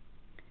life,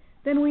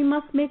 then we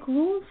must make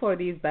room for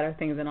these better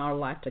things in our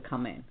life to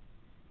come in.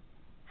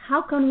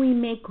 How can we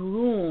make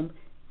room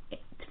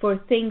for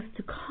things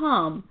to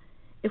come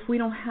if we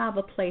don't have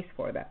a place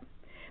for them?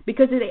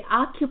 Because they're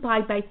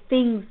occupied by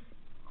things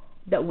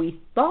that we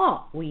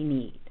thought we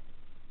need.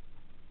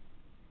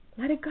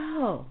 Let it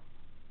go.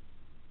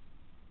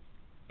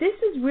 This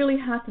really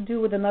has to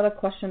do with another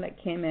question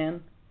that came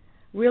in,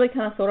 really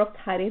kind of sort of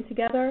tied in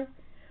together,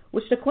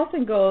 which the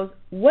question goes,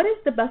 what is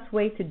the best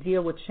way to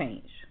deal with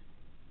change?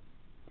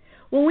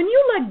 Well, when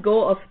you let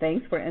go of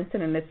things, for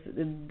instance,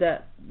 in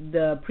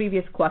the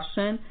previous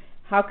question,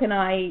 how can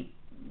I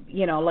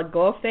let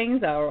go of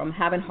things, or I'm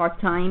having a hard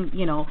time,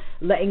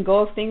 letting go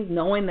of things,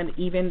 knowing that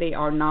even they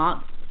are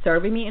not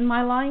serving me in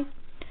my life.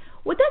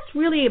 Well, that's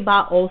really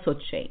about also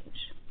change.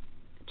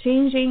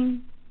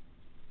 Changing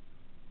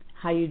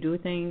how you do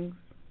things,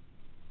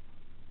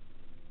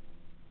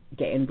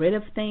 getting rid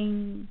of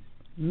things,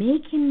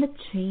 making the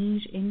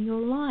change in your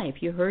life.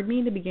 You heard me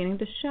in the beginning of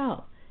the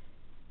show.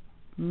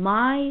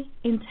 My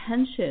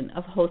intention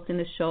of hosting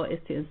the show is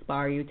to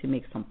inspire you to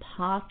make some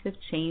positive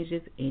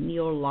changes in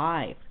your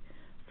life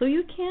so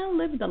you can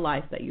live the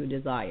life that you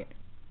desire.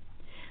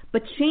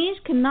 But change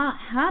cannot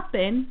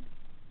happen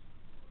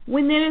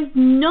when there is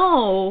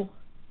no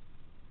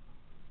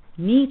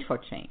need for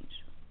change.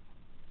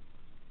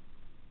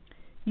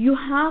 You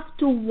have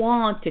to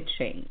want to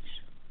change.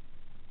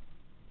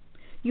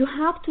 You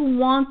have to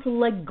want to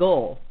let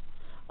go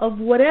of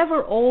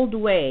whatever old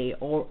way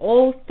or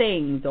old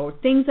things or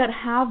things that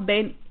have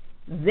been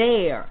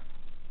there,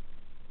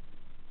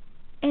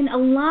 and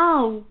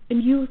allow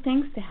new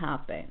things to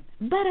happen,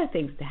 better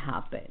things to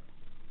happen.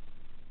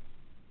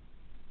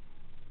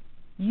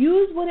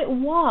 Use what it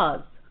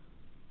was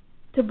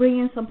to bring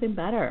in something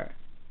better.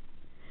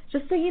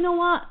 Just say, you know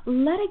what,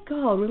 let it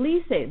go,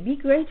 release it, be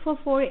grateful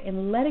for it,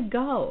 and let it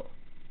go.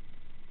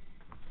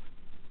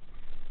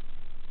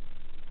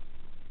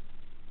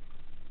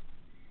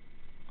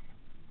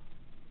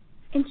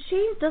 And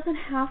change doesn't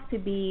have to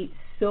be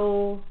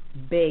so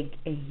big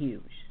and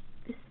huge.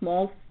 It's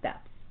small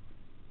steps.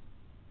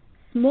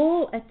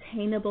 Small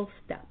attainable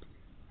steps.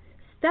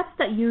 Steps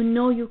that you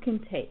know you can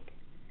take.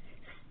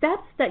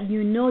 Steps that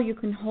you know you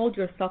can hold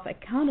yourself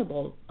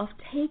accountable of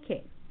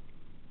taking.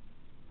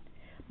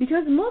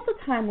 Because most of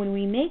the time when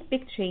we make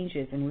big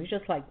changes and we're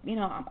just like,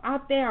 I'm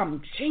out there,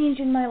 I'm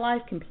changing my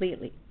life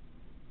completely.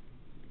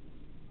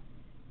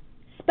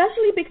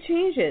 Especially big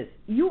changes,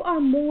 you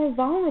are more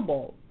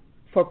vulnerable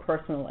for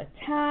personal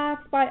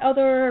attacks by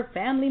other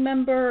family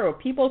member or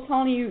people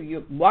telling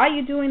you why are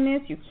you doing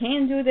this? You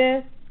can't do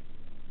this.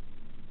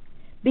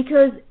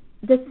 Because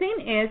the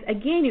thing is,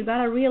 again, you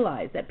got to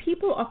realize that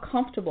people are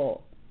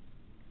comfortable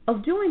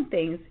of doing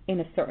things in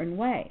a certain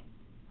way.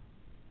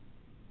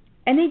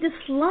 And they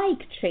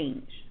dislike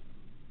change.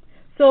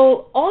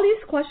 So all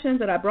these questions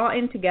that I brought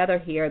in together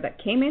here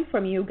that came in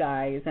from you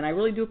guys, and I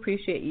really do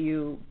appreciate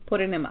you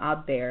putting them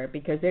out there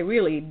because they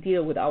really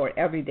deal with our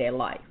everyday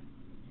life.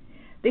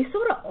 They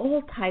sort of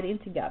all tied in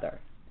together.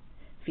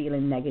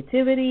 Feeling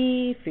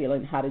negativity,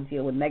 feeling how to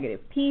deal with negative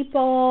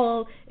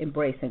people,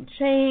 embracing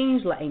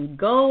change, letting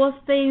go of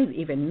things,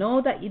 even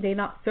know that they're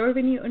not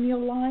serving you in your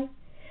life.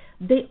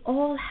 They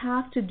all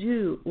have to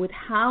do with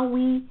how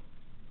we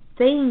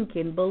think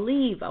and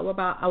believe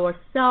about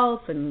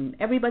ourselves and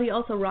everybody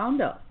else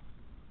around us.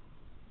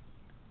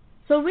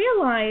 So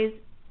realize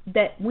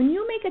that when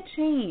you make a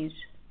change,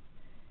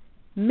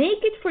 make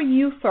it for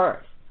you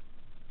first.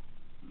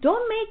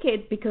 Don't make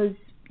it because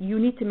you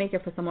need to make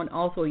it for someone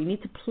else or you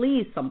need to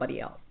please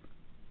somebody else.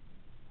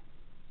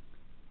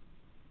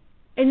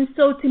 And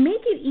so to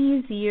make it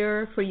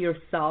easier for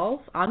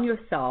yourself, on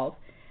yourself,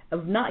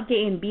 of not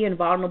being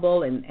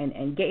vulnerable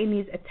and getting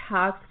these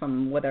attacks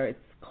from whether it's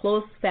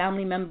close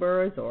family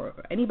members or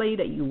anybody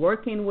that you're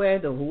working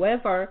with or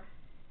whoever,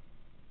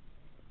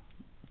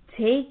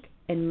 take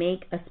and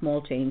make a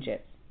small changes.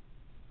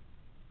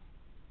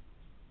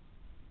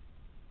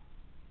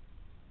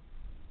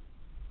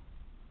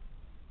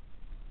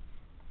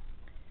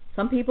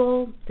 Some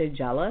people, they're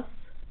jealous.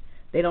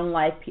 They don't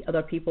like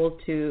other people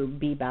to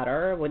be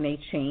better. When they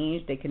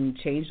change, they can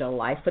change their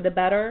life for the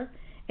better,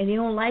 and they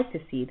don't like to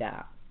see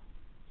that.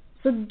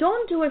 So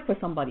don't do it for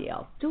somebody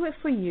else. Do it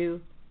for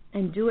you,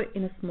 and do it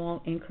in a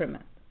small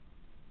increment.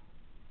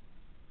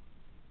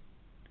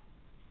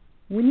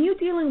 When you're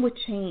dealing with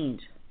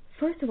change,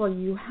 first of all,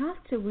 you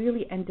have to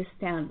really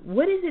understand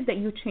what is it that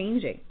you're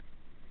changing,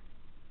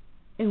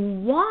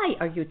 and why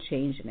are you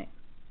changing it?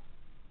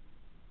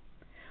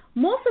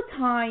 Most of the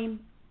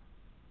time,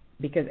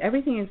 because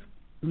everything is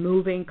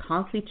moving,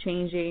 constantly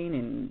changing,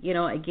 and,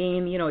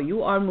 again,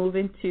 you are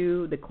moving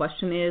to, the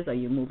question is, are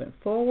you moving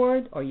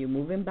forward or are you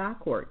moving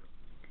backward?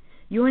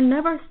 You are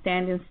never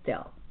standing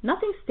still.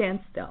 Nothing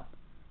stands still.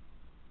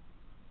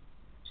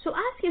 So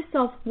ask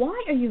yourself,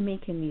 why are you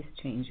making these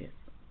changes?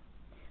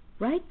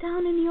 Write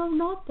down in your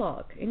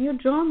notebook, in your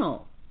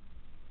journal.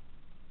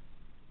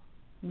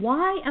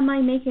 Why am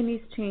I making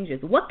these changes?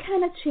 What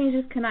kind of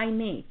changes can I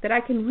make that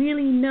I can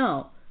really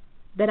know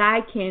that I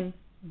can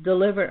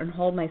deliver and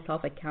hold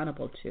myself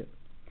accountable to?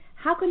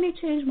 How can they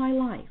change my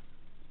life?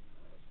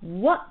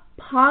 What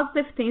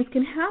positive things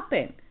can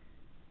happen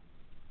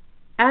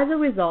as a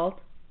result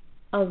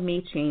of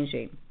me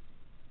changing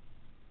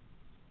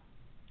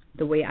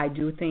the way I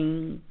do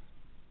things,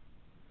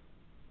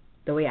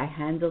 the way I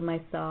handle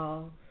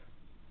myself,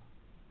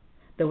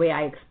 the way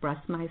I express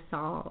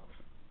myself?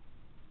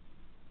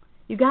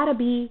 You got to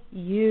be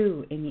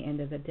you in the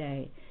end of the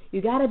day.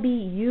 You got to be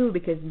you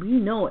because we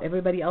know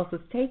everybody else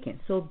is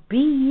taken. So be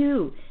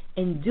you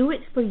and do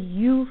it for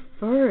you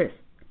first.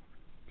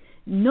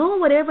 Know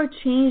whatever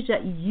change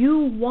that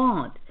you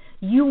want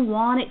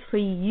it for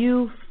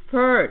you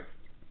first.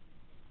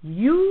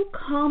 You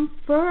come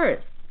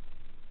first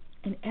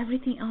and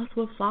everything else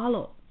will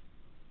follow.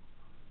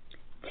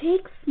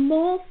 Take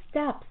small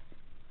steps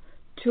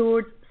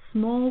towards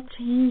small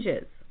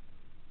changes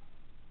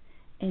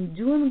and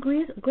do them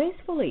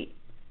gracefully.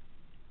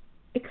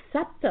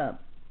 Accept them.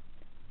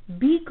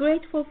 Be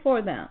grateful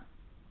for them.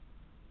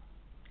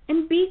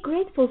 And be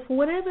grateful for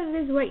whatever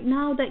it is right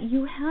now that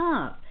you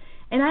have.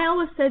 And I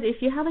always said,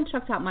 if you haven't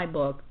checked out my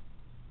book,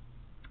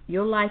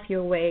 Your Life,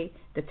 Your Way,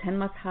 the 10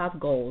 Must-Have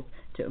Goals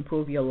to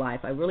Improve Your Life,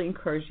 I really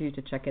encourage you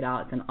to check it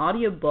out. It's an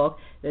audio book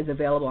that is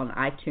available on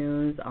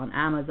iTunes, on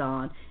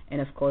Amazon,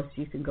 and of course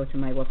you can go to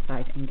my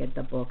website and get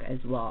the book as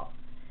well.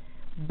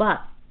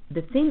 But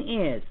the thing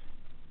is,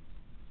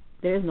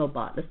 there is no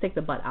but. Let's take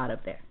the but out of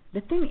there.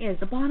 The thing is,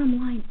 the bottom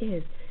line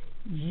is,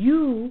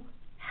 you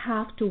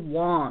have to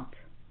want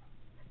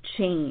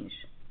change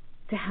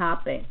to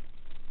happen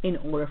in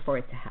order for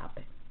it to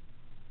happen.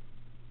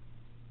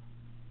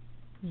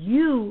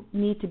 You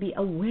need to be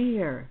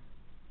aware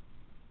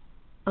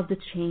of the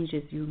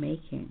changes you're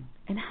making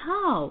and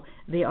how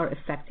they are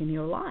affecting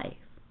your life.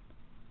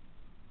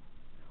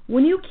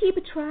 When you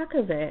keep track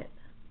of it,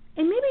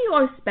 and maybe you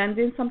are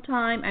spending some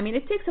time,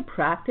 it takes a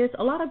practice.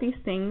 A lot of these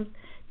things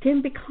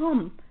can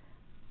become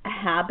a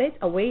habit,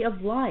 a way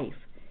of life,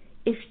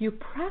 if you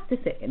practice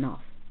it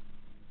enough.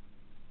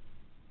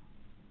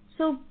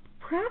 So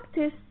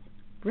practice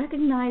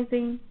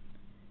recognizing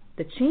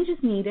the changes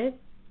needed,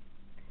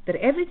 that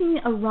everything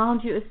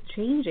around you is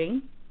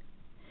changing.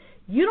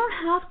 You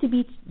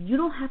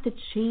don't have to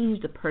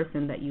change the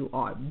person that you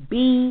are.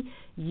 Be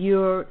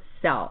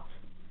yourself.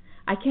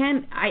 I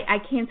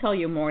can't tell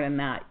you more than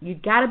that. You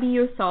got to be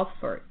yourself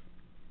first.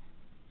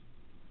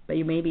 But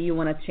maybe you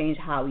want to change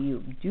how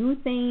you do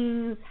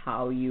things,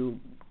 how you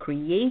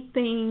create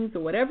things,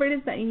 or whatever it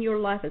is that in your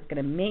life is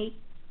going to make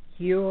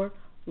your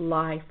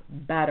life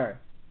better.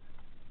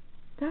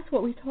 That's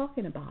what we're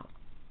talking about.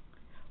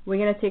 We're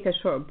going to take a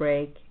short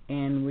break,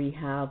 and we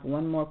have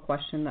one more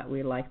question that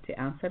we'd like to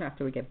answer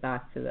after we get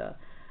back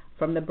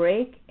from the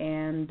break.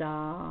 And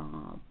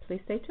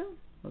please stay tuned.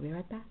 We'll be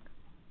right back.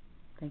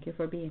 Thank you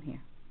for being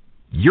here.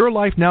 Your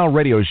Life Now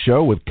radio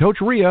show with Coach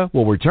Ria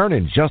will return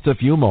in just a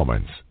few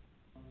moments.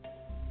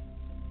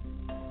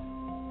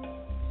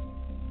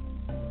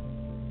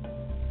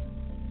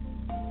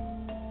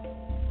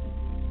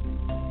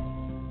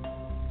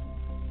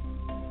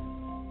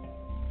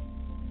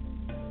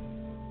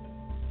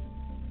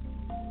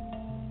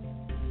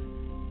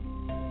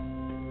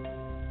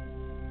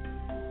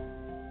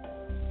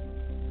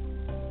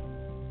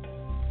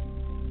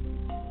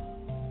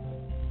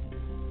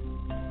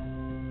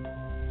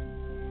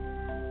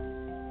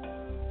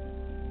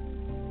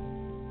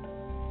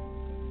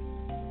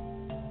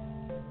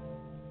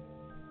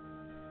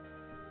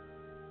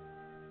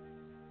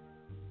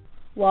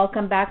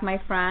 Welcome back,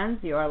 my friends.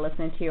 You are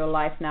listening to Your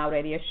Life Now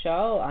radio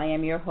show. I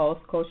am your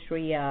host, Coach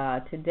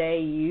Ria. Today,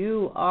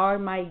 you are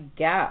my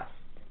guest.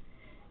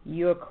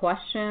 Your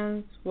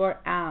questions were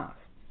asked,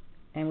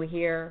 and we're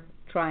here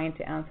trying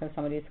to answer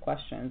some of these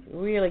questions.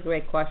 Really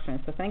great questions.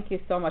 So thank you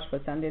so much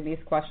for sending these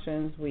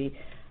questions.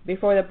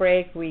 Before the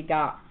break, we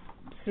got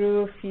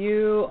through a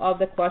few of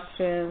the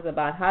questions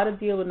about how to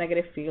deal with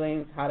negative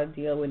feelings, how to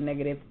deal with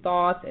negative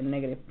thoughts and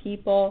negative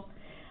people,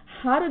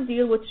 how to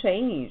deal with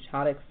change,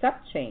 how to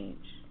accept change.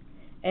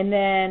 And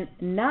then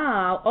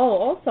now,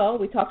 also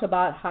we talked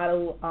about how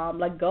to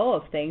let go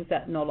of things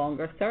that no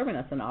longer serving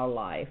us in our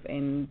life.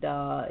 And,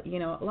 a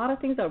lot of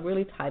things are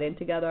really tied in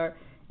together.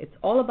 It's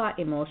all about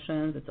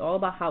emotions. It's all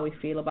about how we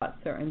feel about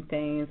certain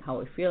things, how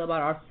we feel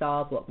about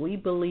ourselves, what we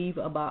believe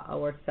about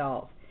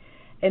ourselves.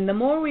 And the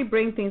more we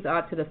bring things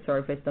out to the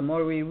surface, the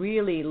more we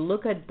really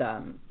look at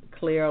them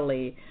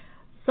clearly.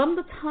 Some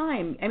of the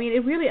time,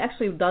 it really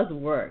actually does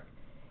work.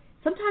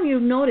 Sometimes you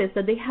notice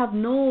that they have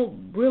no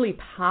really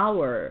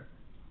power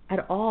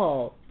at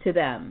all to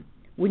them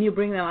when you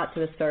bring them out to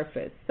the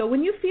surface. So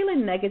when you're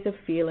feeling negative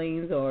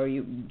feelings, or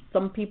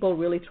some people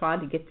really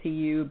trying to get to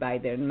you by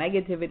their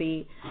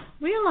negativity,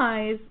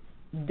 realize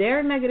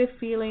their negative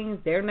feelings,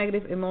 their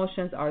negative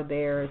emotions are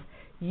theirs.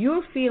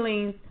 Your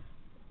feelings,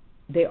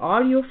 they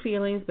are your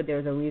feelings, but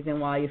there's a reason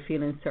why you're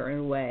feeling a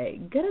certain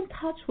way. Get in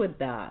touch with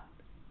that.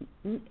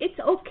 It's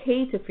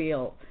okay to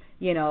feel,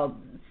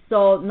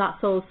 so not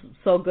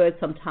so good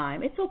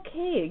sometimes. It's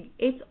okay.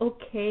 It's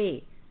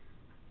okay.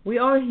 We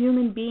are a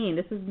human being.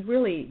 This is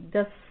really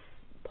just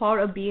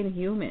part of being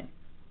human.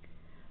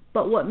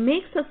 But what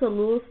makes us a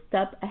little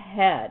step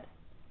ahead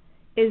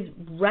is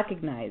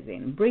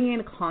recognizing,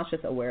 bringing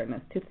conscious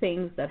awareness to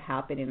things that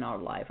happen in our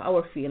life,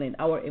 our feeling,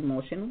 our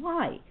emotion.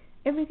 Why?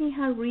 Everything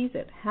has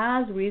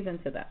reason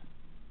to that.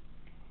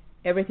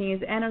 Everything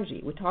is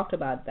energy. We talked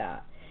about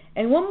that.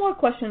 And one more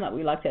question that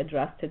we like to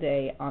address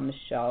today on the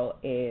show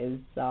is,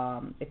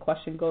 the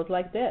question goes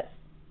like this.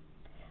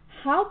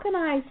 How can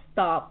I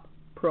stop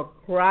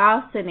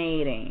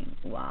procrastinating?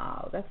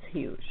 Wow, that's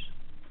huge.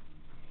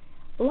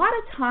 A lot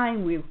of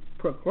time we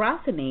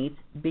procrastinate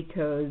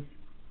because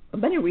of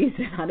many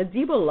reasons. On a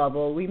deeper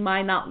level, we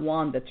might not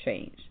want the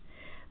change,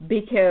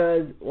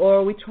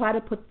 or we try to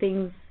put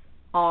things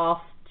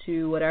off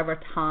to whatever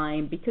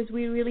time because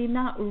we're really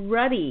not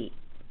ready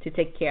to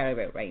take care of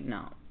it right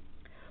now.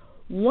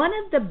 One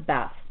of the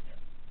best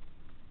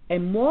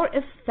and more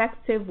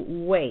effective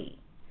way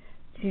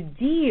to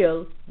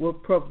deal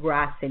with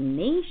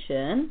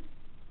procrastination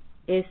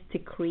is to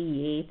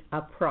create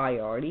a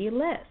priority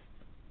list.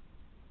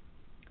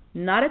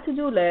 Not a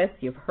to-do list.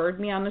 You've heard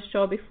me on the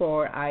show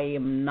before. I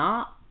am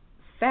not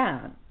a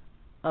fan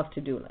of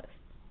to-do lists.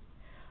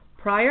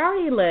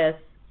 Priority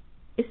lists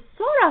is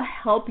sort of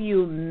help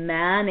you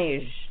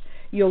manage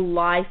your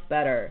life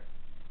better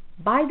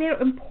by their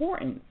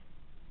importance.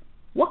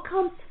 What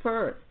comes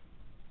first?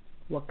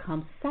 What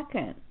comes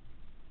second?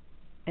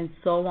 And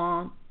so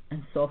on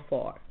and so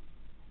forth.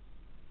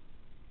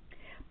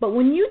 But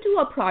when you do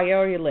a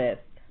priority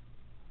list,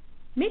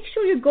 make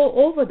sure you go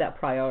over that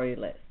priority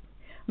list.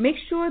 Make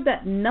sure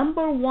that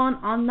number one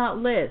on that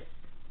list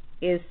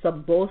is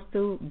supposed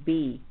to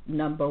be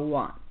number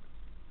one.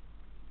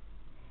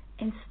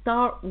 And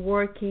start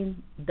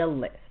working the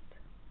list.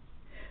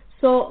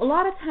 So a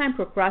lot of time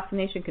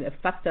procrastination can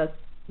affect us,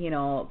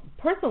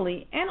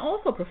 personally and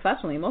also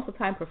professionally. Most of the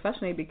time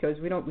professionally because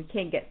we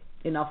can't get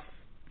enough,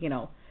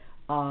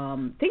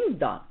 things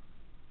done.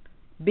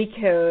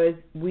 Because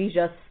we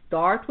just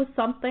start with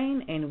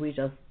something and we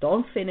just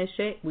don't finish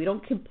it, we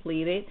don't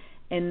complete it,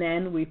 and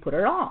then we put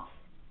it off.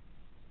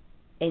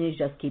 And you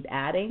just keep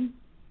adding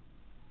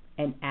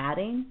and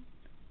adding,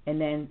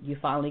 and then you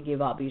finally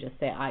give up. You just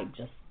say, I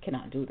just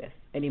cannot do this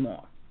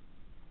anymore.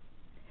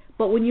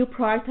 But when you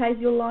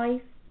prioritize your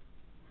life,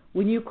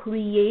 when you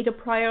create a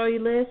priority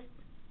list,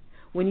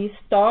 when you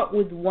start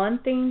with one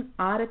thing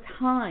at a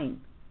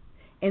time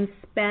and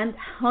spend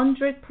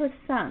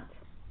 100%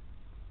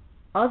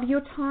 of your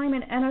time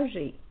and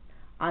energy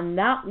on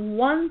that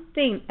one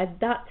thing at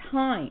that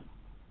time,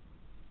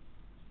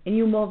 and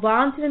you move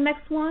on to the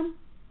next one,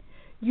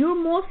 you're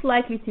most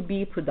likely to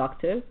be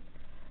productive.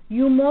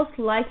 You're most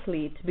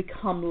likely to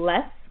become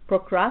less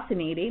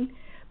procrastinating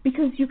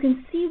because you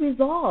can see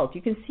results.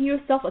 You can see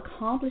yourself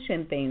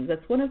accomplishing things.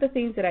 That's one of the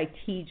things that I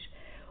teach.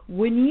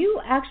 When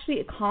you actually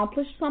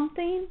accomplish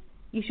something,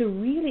 you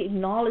should really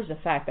acknowledge the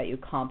fact that you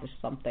accomplished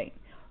something.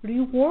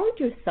 Reward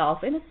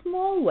yourself in a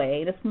small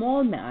way, in a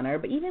small manner,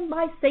 but even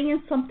by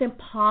saying something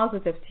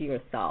positive to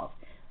yourself.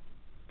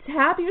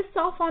 Tap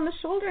yourself on the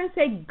shoulder and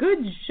say, good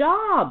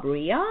job,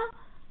 Ria.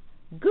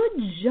 Good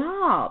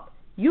job.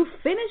 You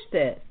finished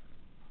it.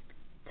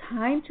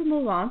 Time to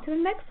move on to the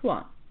next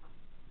one.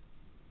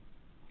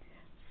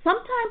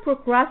 Sometimes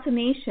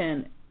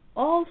procrastination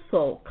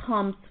also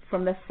comes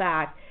from the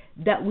fact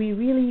that we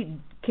really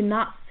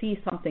cannot see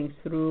something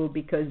through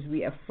because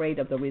we're afraid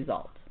of the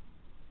result.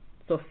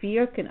 So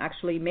fear can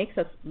actually makes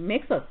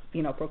us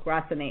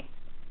procrastinate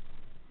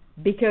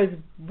because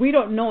we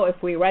don't know if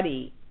we're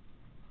ready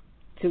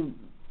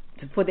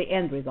for the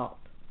end result.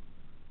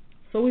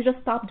 So we just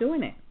stop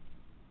doing it.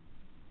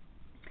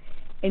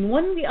 And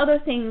one of the other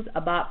things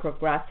about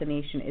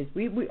procrastination is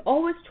we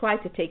always try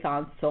to take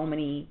on so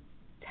many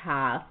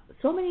tasks,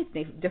 so many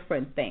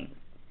different things.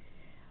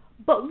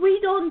 But we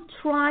don't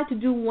try to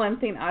do one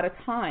thing at a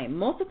time.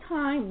 Most of the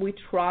time, we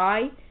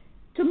try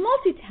to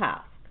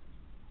multitask.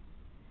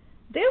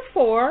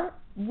 Therefore,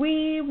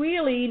 we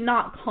really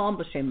not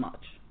accomplishing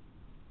much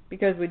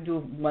because we do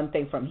one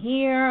thing from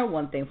here,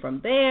 one thing from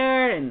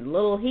there, and a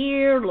little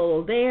here, a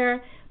little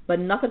there, but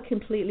nothing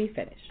completely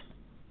finished.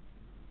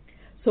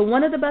 So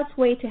one of the best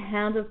ways to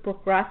handle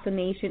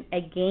procrastination,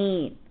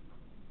 again,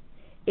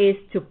 is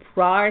to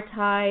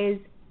prioritize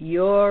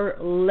your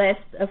list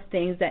of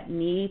things that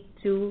need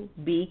to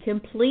be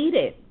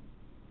completed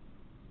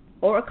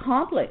or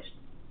accomplished,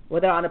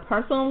 whether on a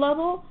personal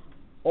level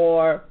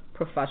or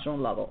professional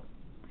level.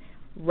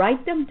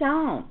 Write them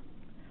down.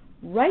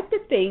 Write the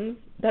things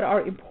that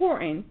are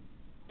important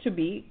to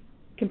be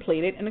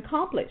completed and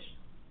accomplished.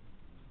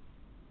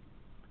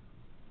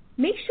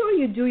 Make sure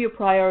you do your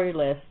priority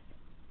list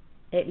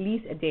at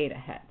least a day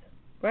ahead,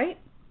 right?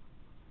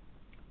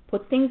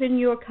 Put things in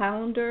your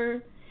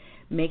calendar.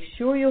 Make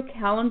sure your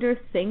calendar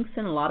syncs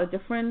in a lot of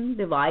different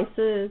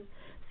devices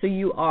so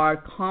you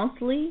are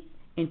constantly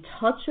in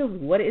touch of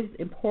what is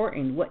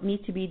important, what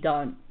needs to be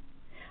done.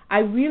 I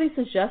really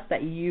suggest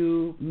that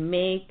you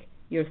make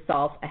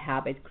yourself a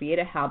habit, create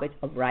a habit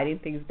of writing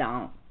things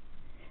down.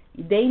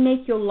 They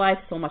make your life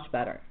so much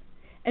better.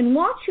 And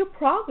watch your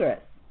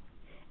progress.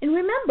 And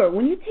remember,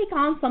 when you take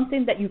on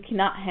something that you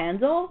cannot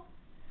handle,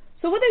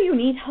 so whether you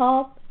need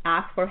help,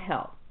 ask for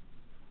help.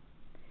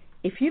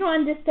 If you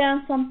don't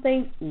understand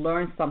something,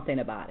 learn something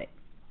about it.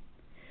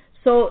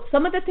 So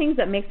some of the things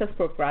that makes us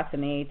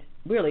procrastinate,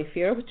 really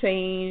fear of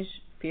change,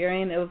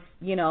 fearing of,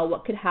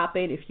 what could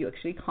happen if you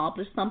actually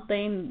accomplish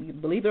something.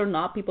 Believe it or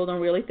not, people don't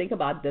really think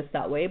about this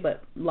that way,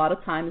 but a lot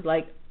of times,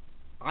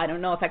 I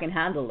don't know if I can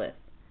handle this.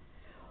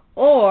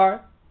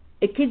 Or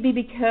it could be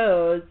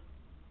because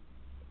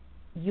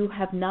you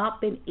have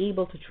not been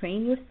able to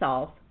train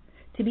yourself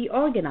to be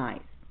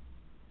organized.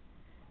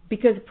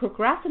 Because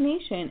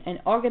procrastination and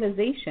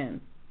organization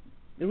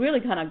really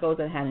kind of goes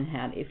hand in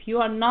hand. If you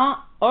are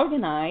not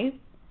organized,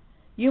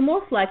 you're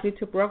most likely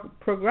to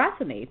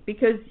procrastinate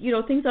because,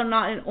 things are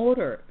not in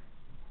order.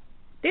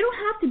 They don't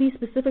have to be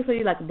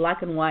specifically like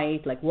black and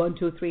white, like 1,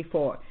 2, 3,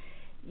 4.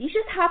 You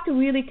just have to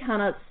really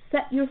kind of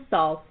set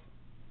yourself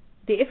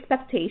the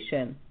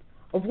expectation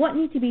of what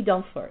needs to be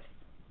done first.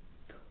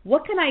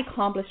 What can I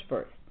accomplish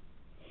first?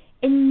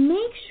 And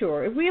make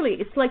sure, really,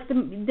 it's like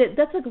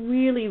that's like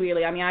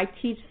really, I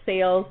teach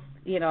sales,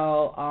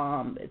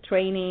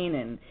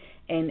 training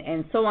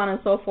and so on and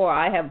so forth.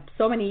 I have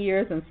so many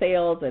years in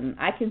sales, and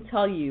I can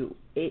tell you,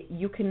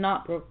 you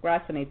cannot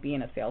procrastinate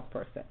being a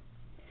salesperson.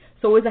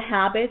 So as a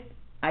habit,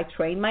 I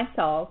train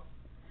myself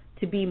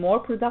to be more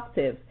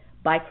productive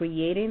by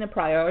creating a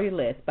priority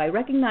list, by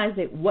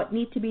recognizing what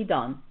needs to be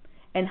done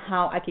and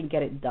how I can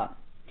get it done.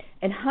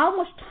 And how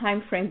much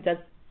time frame does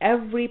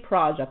every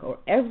project or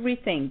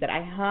everything that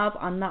I have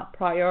on that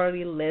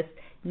priority list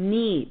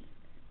need.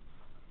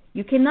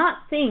 You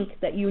cannot think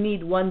that you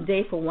need one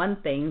day for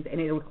one thing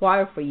and it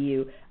requires for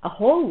you a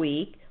whole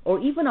week or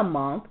even a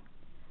month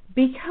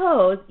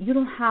because you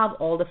don't have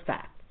all the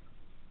facts.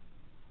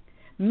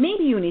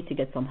 Maybe you need to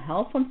get some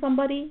help from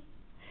somebody.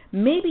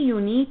 Maybe you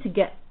need to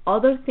get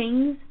other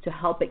things to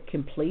help it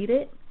complete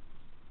it.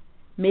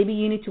 Maybe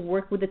you need to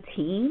work with a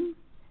team.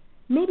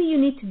 Maybe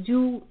you need to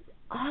do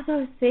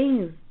other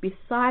things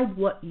besides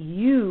what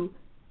you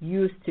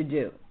used to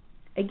do.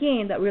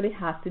 Again, that really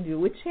has to do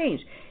with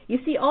change. You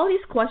see, all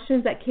these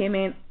questions that came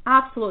in,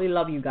 absolutely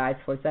love you guys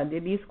for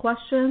sending these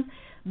questions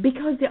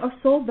because they are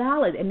so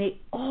valid and they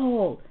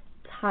all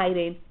tied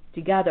in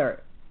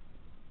together.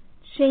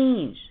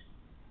 Change,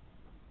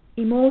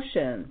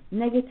 emotions,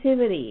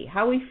 negativity,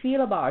 how we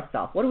feel about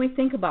ourselves, what do we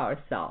think about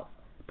ourselves,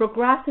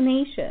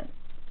 procrastination.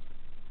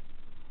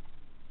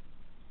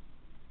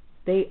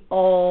 They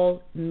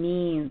all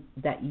mean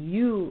that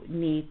you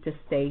need to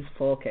stay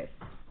focused.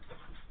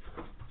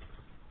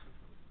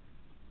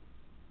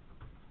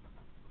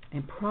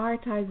 and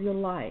prioritize your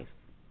life.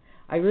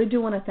 I really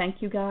do want to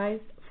thank you guys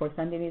for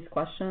sending these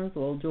questions.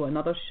 We'll do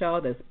another show.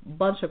 There's a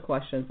bunch of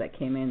questions that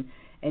came in,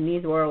 and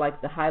these were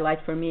like the highlight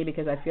for me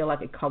because I feel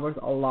like it covers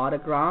a lot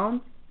of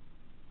ground.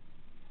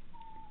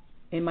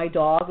 And my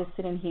dog is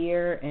sitting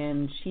here,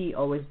 and she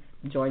always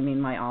joins me in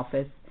my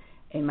office,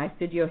 in my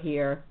studio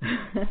here.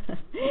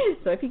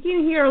 So if you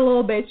can hear a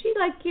little bit, she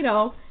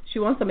she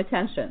wants some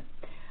attention.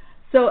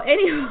 So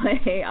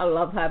anyway, I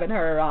love having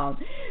her around.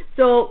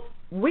 So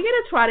we're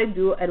going to try to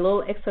do a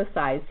little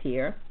exercise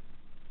here.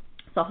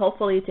 So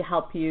hopefully to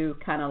help you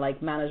kind of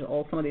like manage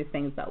all some of these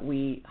things that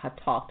we have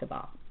talked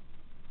about.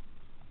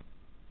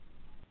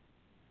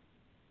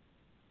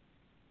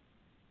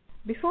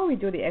 Before we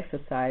do the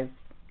exercise,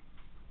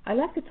 I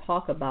like to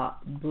talk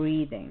about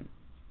breathing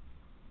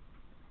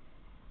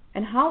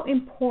and how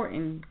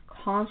important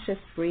conscious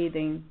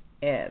breathing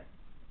is.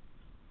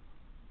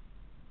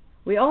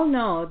 We all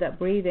know that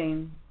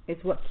breathing is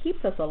what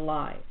keeps us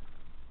alive.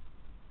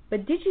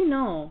 But did you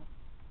know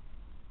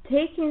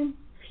taking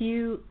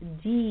few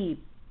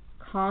deep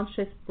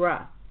conscious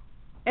breaths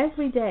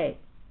every day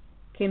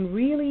can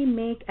really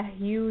make a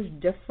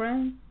huge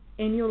difference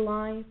in your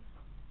life?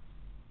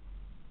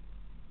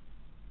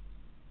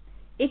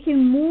 It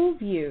can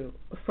move you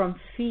from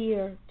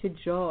fear to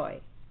joy.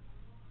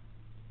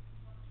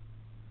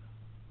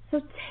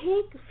 So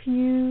take a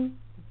few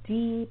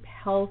deep,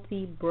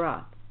 healthy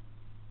breaths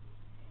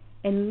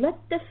and let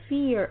the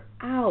fear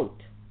out.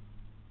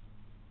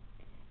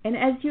 And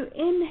as you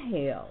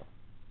inhale,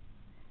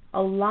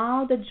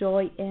 allow the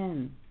joy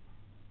in.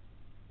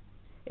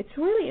 It's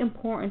really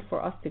important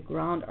for us to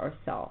ground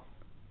ourselves.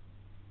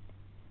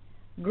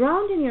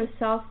 Grounding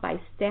yourself by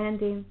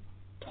standing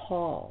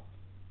tall.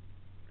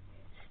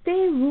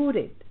 Stay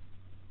rooted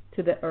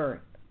to the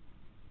earth.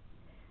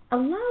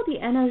 Allow the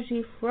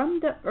energy from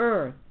the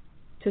earth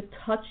to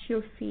touch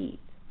your feet.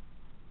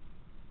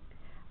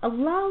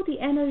 Allow the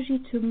energy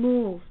to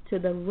move to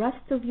the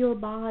rest of your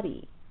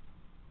body.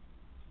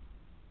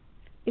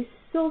 It's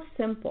so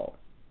simple,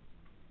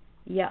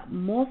 yet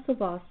most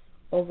of us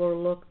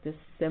overlook this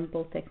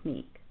simple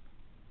technique.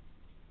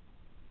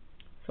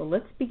 So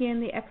let's begin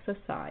the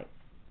exercise.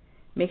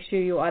 Make sure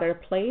you are at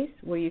a place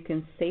where you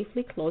can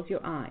safely close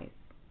your eyes.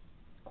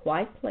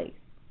 Quiet place,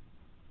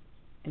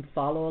 and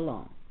follow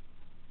along.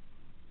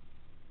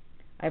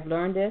 I've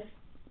learned this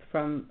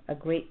from a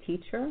great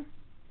teacher,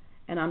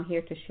 and I'm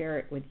here to share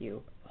it with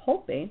you,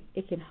 hoping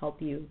it can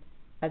help you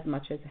as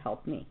much as it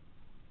helped me.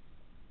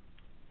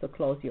 So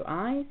close your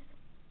eyes,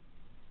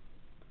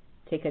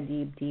 take a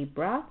deep, deep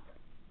breath,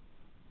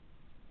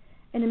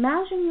 and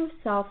imagine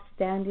yourself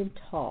standing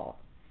tall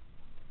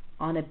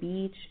on a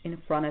beach in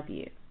front of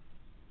you.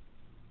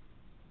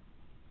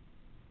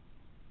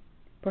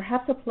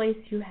 Perhaps a place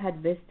you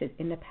had visited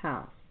in the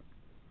past,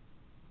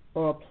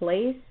 or a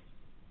place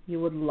you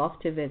would love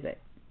to visit.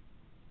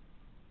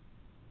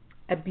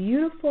 A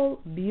beautiful,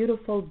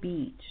 beautiful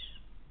beach.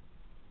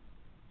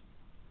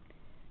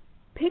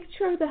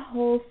 Picture the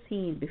whole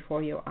scene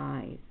before your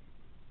eyes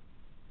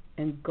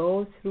and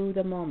go through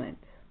the moment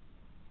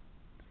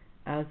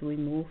as we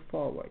move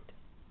forward.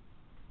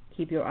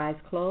 Keep your eyes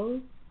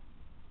closed.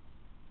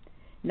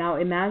 Now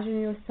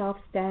imagine yourself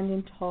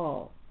standing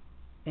tall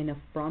in the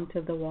front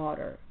of the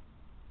water.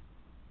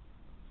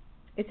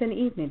 It's an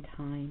evening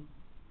time.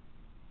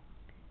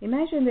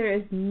 Imagine there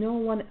is no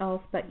one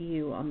else but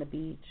you on the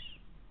beach.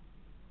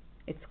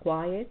 It's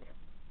quiet,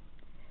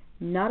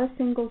 not a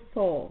single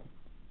soul.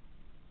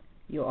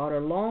 You are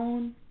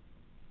alone,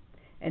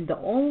 and the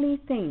only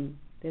thing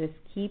that is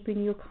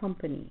keeping you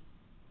company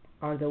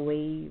are the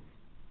waves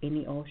in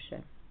the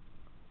ocean.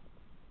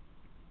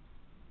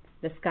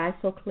 The sky is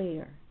so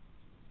clear,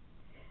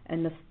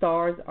 and the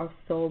stars are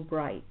so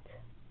bright.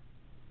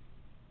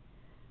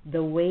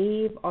 The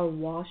waves are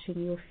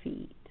washing your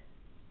feet.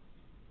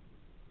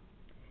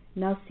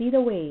 Now see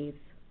the waves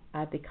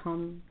as they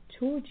come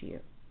towards you,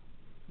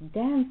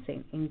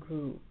 dancing in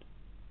groups.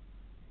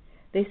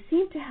 They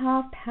seem to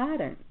have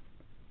patterns.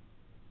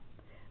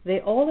 They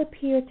all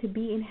appear to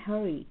be in a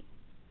hurry,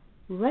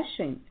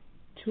 rushing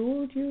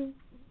toward you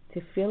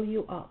to fill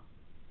you up.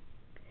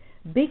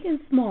 Big and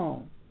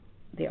small,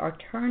 they are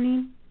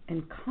turning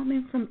and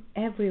coming from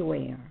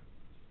everywhere.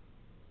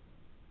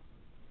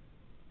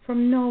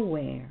 From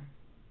nowhere,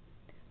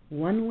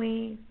 one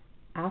wave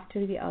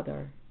after the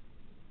other.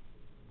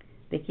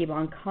 They keep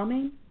on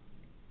coming,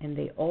 and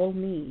they all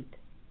meet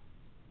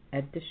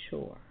at the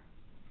shore.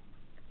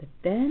 But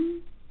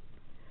then,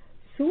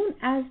 soon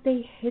as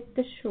they hit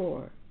the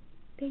shore,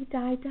 they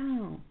die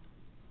down,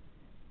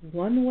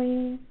 one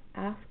wave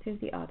after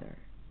the other.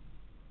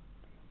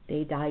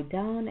 They die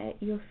down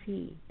at your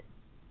feet.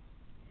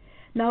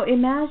 Now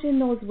imagine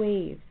those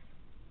waves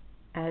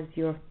as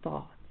your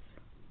thoughts,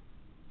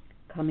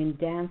 coming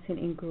dancing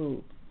in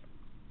groups,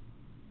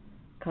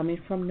 coming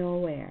from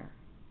nowhere,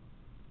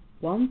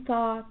 one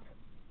thought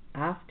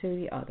after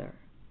the other.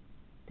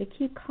 They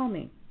keep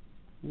coming.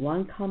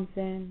 One comes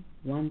in,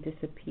 one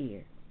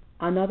disappears.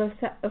 Another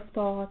set of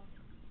thoughts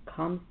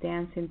comes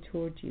dancing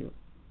towards you,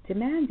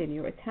 demanding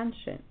your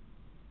attention.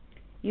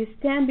 You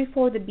stand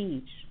before the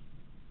beach,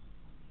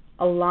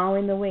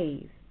 allowing the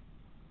waves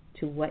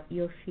to wet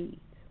your feet.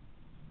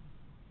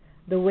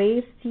 The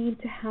waves seem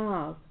to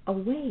have a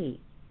way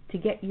to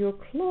get you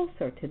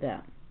closer to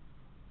them.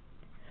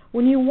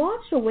 When you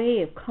watch a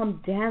wave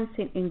come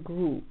dancing in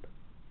group,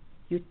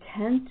 you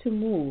tend to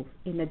move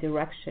in the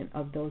direction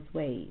of those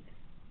waves.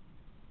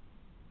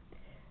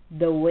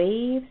 The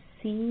waves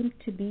seem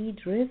to be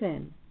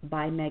driven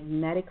by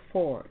magnetic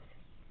force,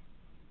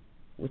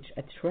 which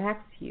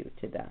attracts you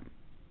to them,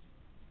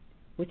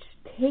 which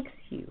takes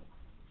you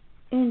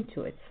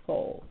into its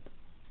fold.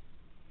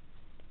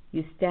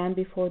 You stand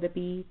before the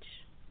beach,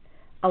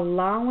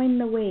 allowing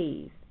the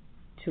waves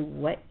to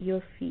wet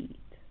your feet.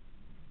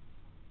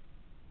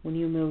 When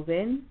you move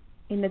in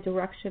the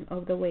direction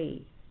of the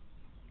wave,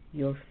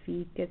 your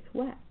feet get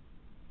wet.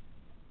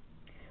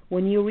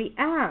 When you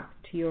react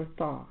to your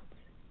thoughts,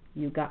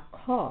 you got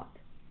caught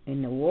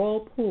in the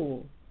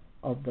whirlpool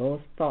of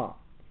those thoughts.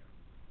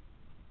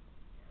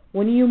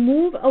 When you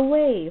move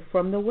away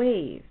from the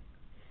wave,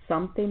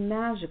 something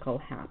magical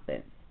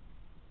happens.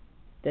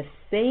 The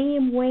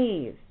same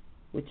waves,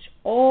 which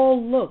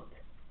all looked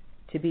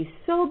to be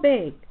so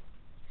big,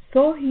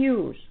 so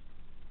huge,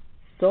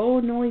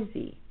 so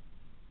noisy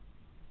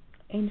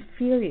and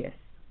furious,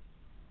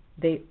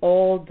 they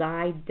all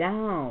died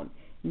down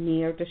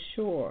near the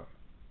shore,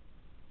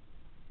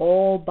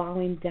 all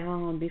bowing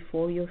down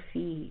before your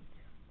feet.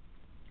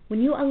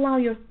 When you allow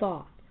your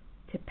thoughts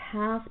to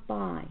pass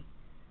by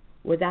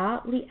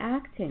without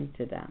reacting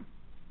to them,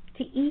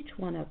 to each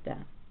one of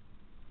them,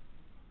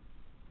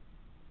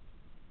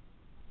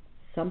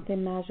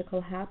 something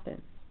magical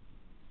happens.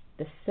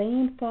 The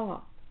same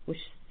thought which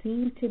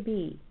seemed to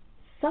be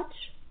such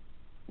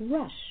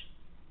rush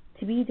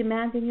to be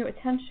demanding your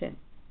attention,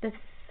 the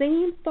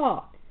same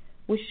thought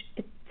which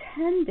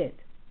intended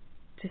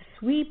to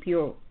sweep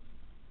you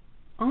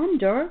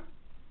under,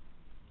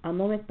 a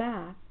moment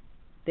back,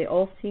 they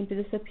all seem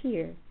to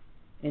disappear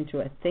into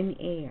a thin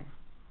air.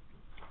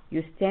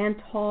 You stand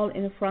tall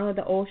in front of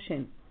the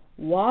ocean,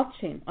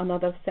 watching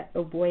another set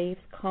of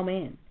waves come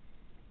in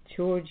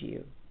towards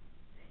you,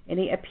 and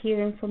they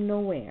appear from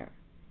nowhere,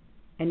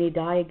 and they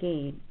die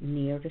again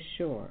near the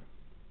shore.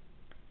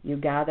 You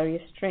gather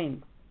your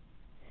strength.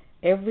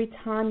 Every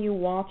time you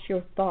watch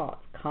your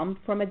thoughts come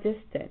from a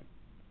distance,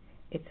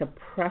 it's a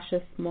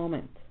precious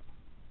moment.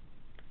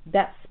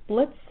 That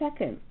split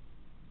second,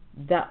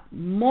 that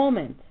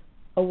moment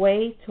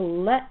away to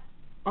let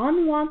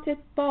unwanted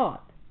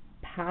thought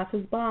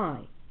passes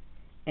by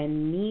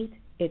and meet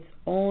its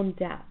own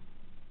death.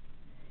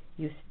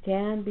 You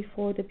stand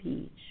before the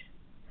beach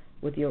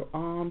with your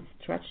arms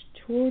stretched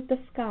toward the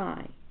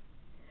sky,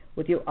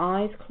 with your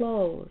eyes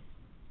closed,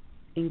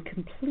 in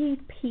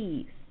complete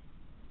peace,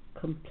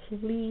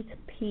 complete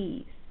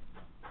peace,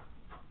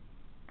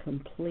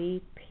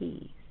 complete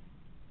peace.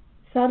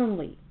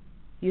 Suddenly,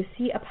 you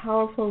see a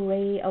powerful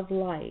ray of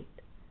light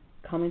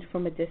coming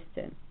from a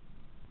distance.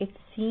 It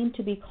seemed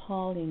to be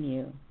calling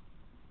you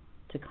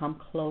to come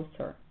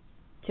closer,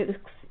 to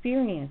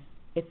experience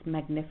its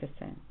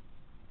magnificence,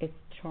 its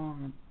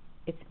charm,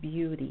 its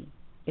beauty,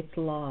 its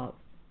love,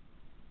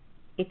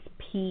 its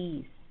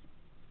peace.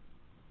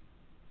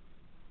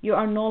 You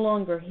are no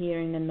longer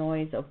hearing the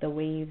noise of the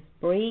waves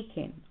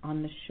breaking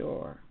on the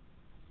shore.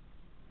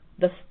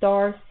 The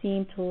stars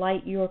seem to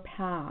light your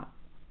path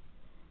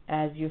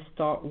as you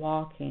start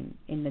walking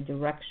in the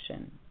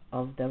direction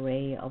of the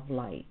ray of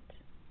light.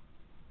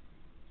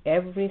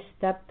 Every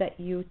step that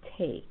you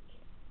take,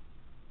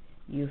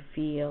 you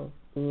feel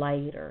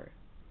lighter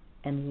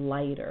and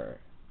lighter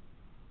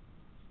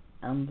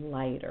and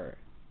lighter.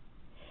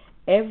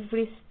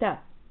 Every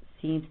step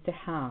seems to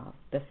have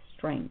the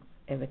strength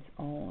of its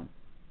own.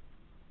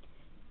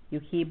 You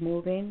keep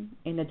moving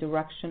in the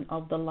direction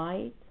of the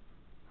light.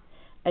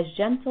 A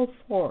gentle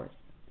force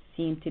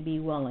seems to be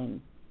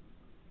willing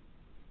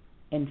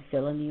and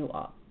filling you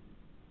up.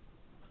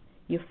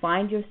 You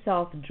find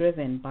yourself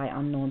driven by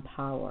unknown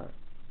power,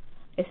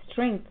 a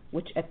strength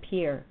which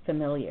appears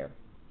familiar.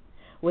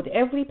 With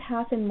every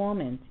passing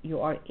moment, you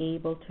are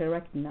able to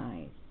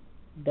recognize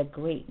the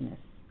greatness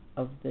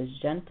of the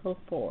gentle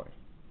force.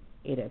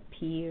 It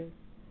appears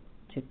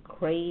to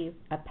crave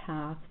a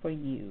path for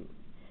you,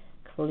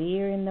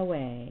 clearing the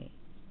way.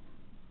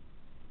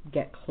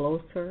 Get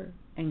closer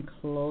and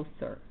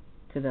closer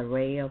to the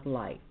ray of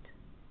light.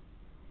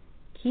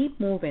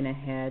 Keep moving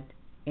ahead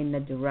in the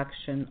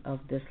direction of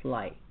this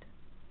light.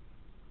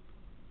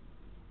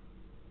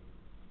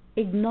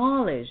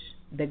 Acknowledge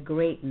the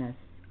greatness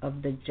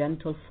of the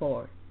gentle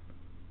force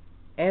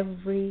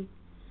every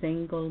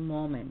single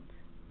moment.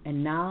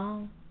 And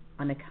now,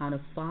 on the count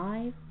of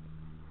 5,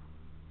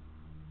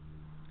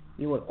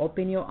 you will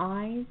open your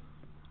eyes.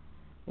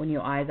 When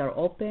your eyes are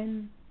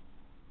open,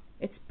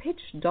 it's pitch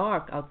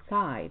dark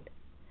outside.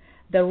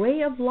 The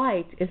ray of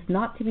light is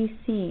not to be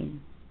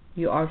seen.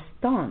 You are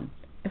stunned,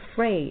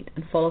 afraid,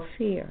 and full of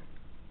fear.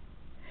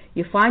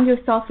 You find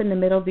yourself in the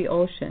middle of the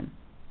ocean.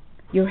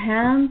 Your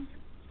hands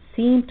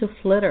seem to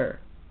flitter,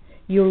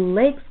 your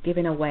legs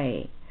giving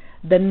away.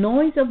 The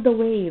noise of the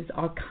waves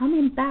are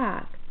coming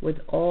back with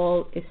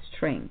all its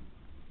strength.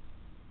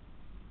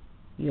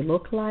 You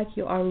look like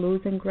you are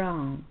losing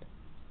ground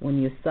when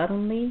you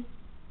suddenly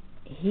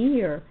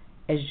hear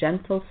a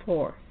gentle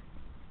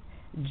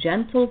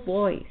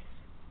voice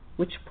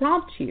which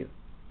prompts you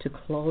to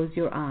close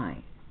your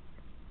eyes.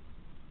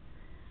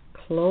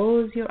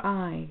 Close your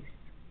eyes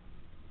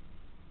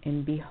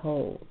and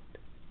behold.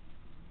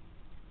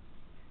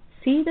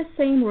 See the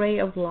same ray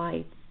of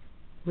light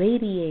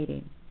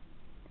radiating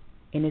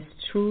in its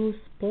true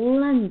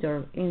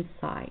splendor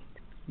inside.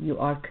 You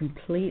are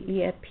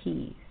completely at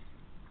peace.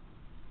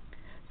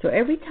 So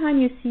every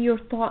time you see your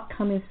thought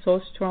coming so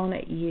strong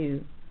at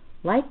you,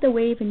 like the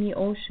wave in the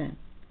ocean,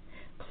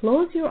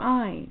 close your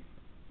eyes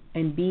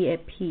and be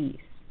at peace.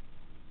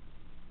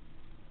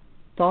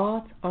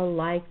 Thoughts are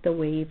like the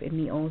wave in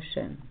the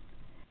ocean.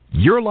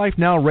 Your Life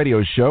Now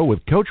radio show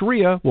with Coach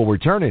Ria will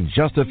return in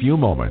just a few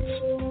moments.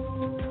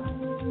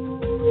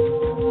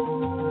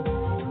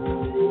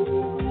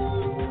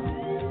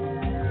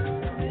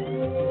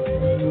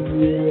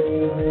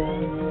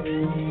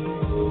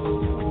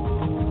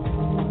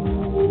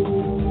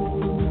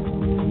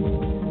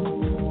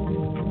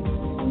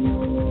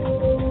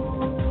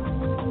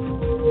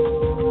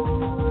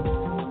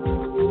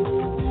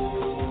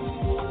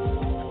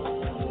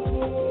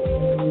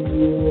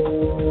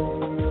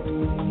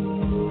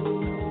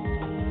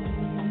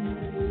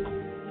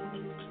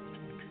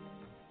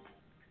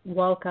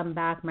 Welcome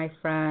back, my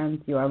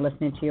friends. You are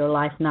listening to Your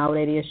Life Now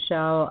radio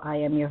show. I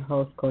am your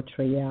host, Coach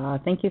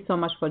Ria. Thank you so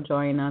much for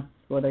joining us,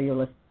 whether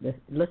you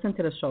listen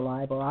to the show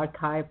live or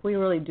archive. We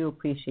really do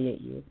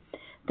appreciate you.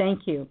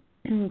 Thank you.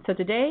 So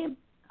today,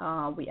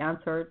 we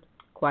answered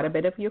quite a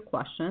bit of your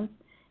questions,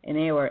 and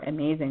they were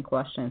amazing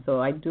questions.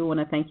 So I do want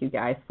to thank you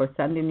guys for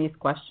sending these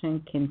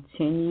questions.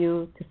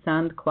 Continue to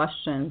send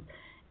questions,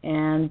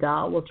 and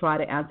we'll try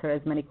to answer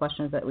as many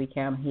questions that we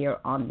can here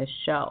on this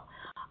show.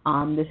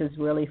 This is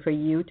really for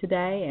you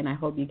today, and I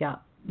hope you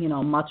got,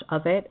 much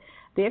of it.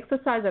 The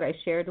exercise that I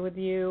shared with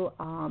you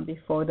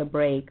before the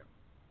break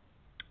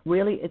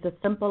really is a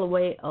simple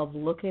way of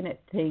looking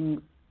at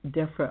things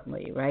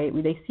differently, right?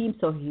 They seem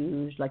so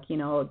huge, like,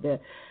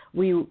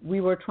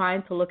 we were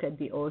trying to look at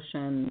the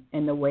ocean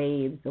and the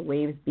waves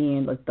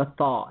being like the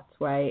thoughts,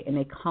 right? And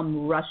they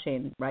come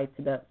rushing right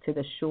to the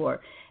shore.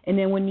 And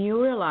then when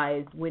you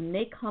realize when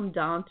they come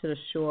down to the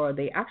shore,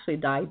 they actually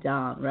die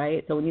down,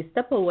 right? So when you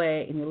step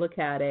away and you look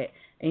at it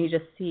and you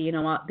just see,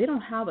 they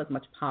don't have as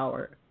much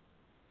power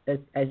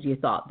as you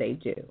thought they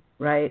do,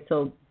 right?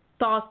 So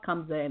thoughts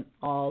comes in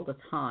all the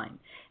time.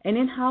 And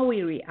in how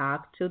we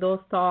react to those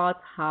thoughts,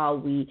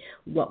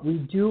 what we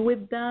do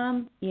with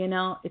them,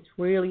 it's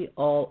really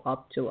all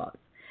up to us.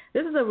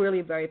 This is a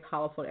really very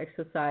powerful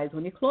exercise.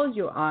 When you close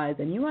your eyes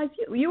and you realize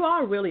you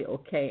are really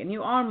okay and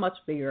you are much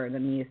bigger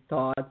than these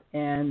thoughts.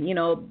 And,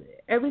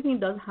 everything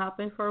does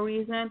happen for a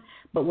reason.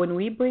 But when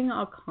we bring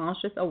our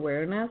conscious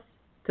awareness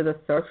to the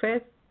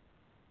surface,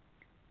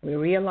 we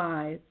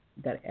realize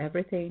that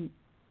everything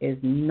is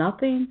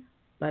nothing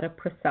but a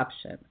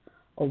perception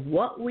of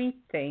what we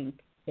think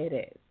it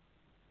is.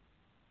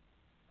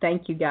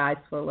 Thank you guys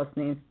for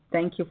listening.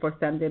 Thank you for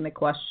sending the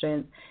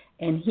questions.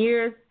 And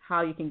here's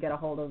how you can get a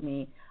hold of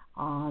me.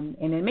 And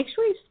then make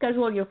sure you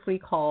schedule your free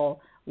call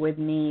with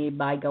me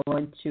by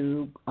going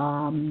to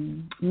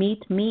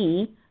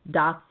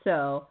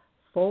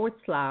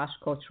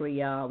meetme.so/Coach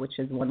Ria, which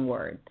is one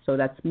word. So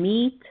that's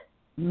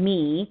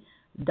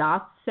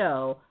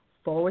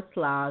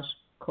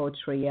meetme.so/Coach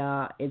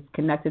Ria. It's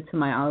connected to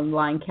my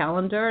online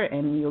calendar,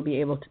 and you'll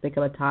be able to pick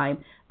up a time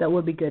that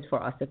will be good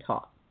for us to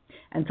talk.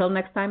 Until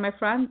next time, my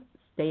friends,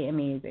 stay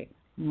amazing.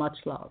 Much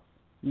love.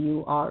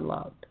 You are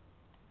loved.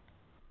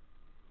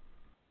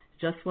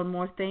 Just one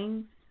more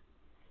thing.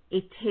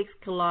 It takes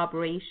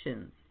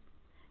collaborations,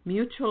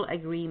 mutual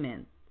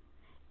agreement,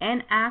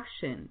 and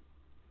action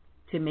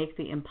to make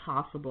the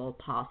impossible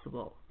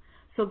possible.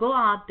 So go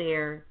out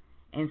there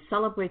and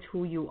celebrate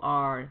who you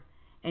are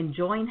and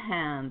join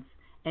hands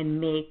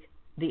and make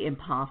the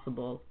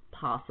impossible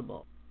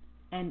possible.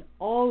 And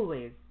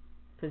always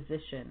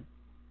position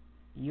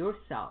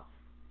yourself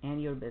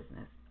and your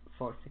business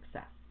for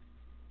success.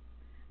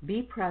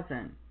 Be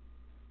present.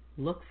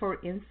 Look for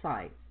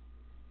insight.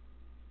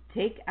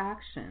 Take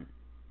action.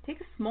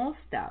 Take small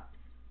steps.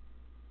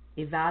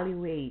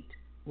 Evaluate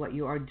what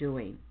you are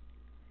doing.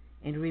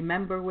 And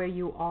remember where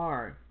you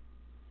are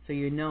so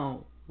you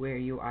know where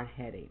you are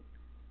heading.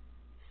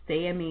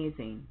 Stay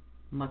amazing.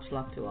 Much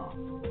love to all.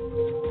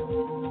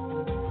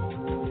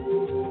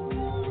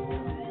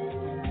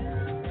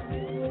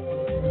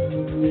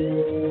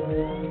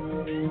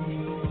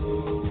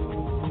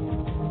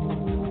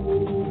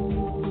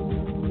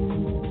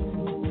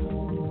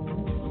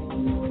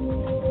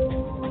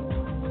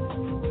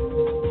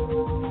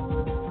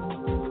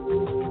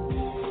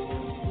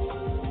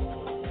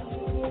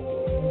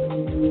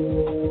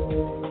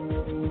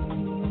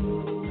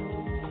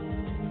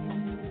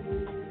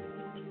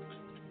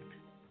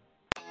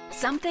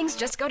 Some things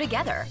just go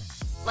together,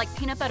 like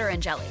peanut butter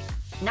and jelly,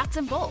 nuts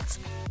and bolts.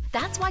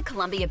 That's why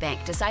Columbia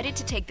Bank decided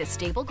to take the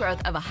stable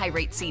growth of a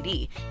high-rate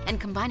CD and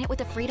combine it with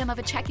the freedom of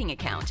a checking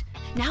account.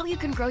 Now you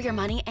can grow your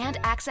money and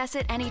access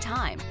it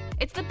anytime.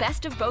 It's the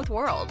best of both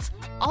worlds,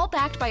 all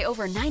backed by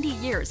over 90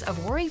 years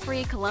of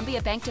worry-free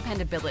Columbia Bank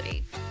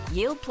dependability.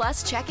 Yield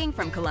plus checking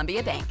from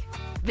Columbia Bank.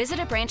 Visit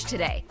a branch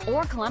today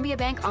or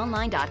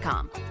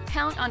ColumbiaBankOnline.com.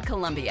 Count on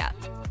Columbia.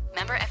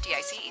 Member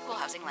FDIC, Equal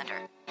Housing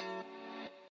Lender.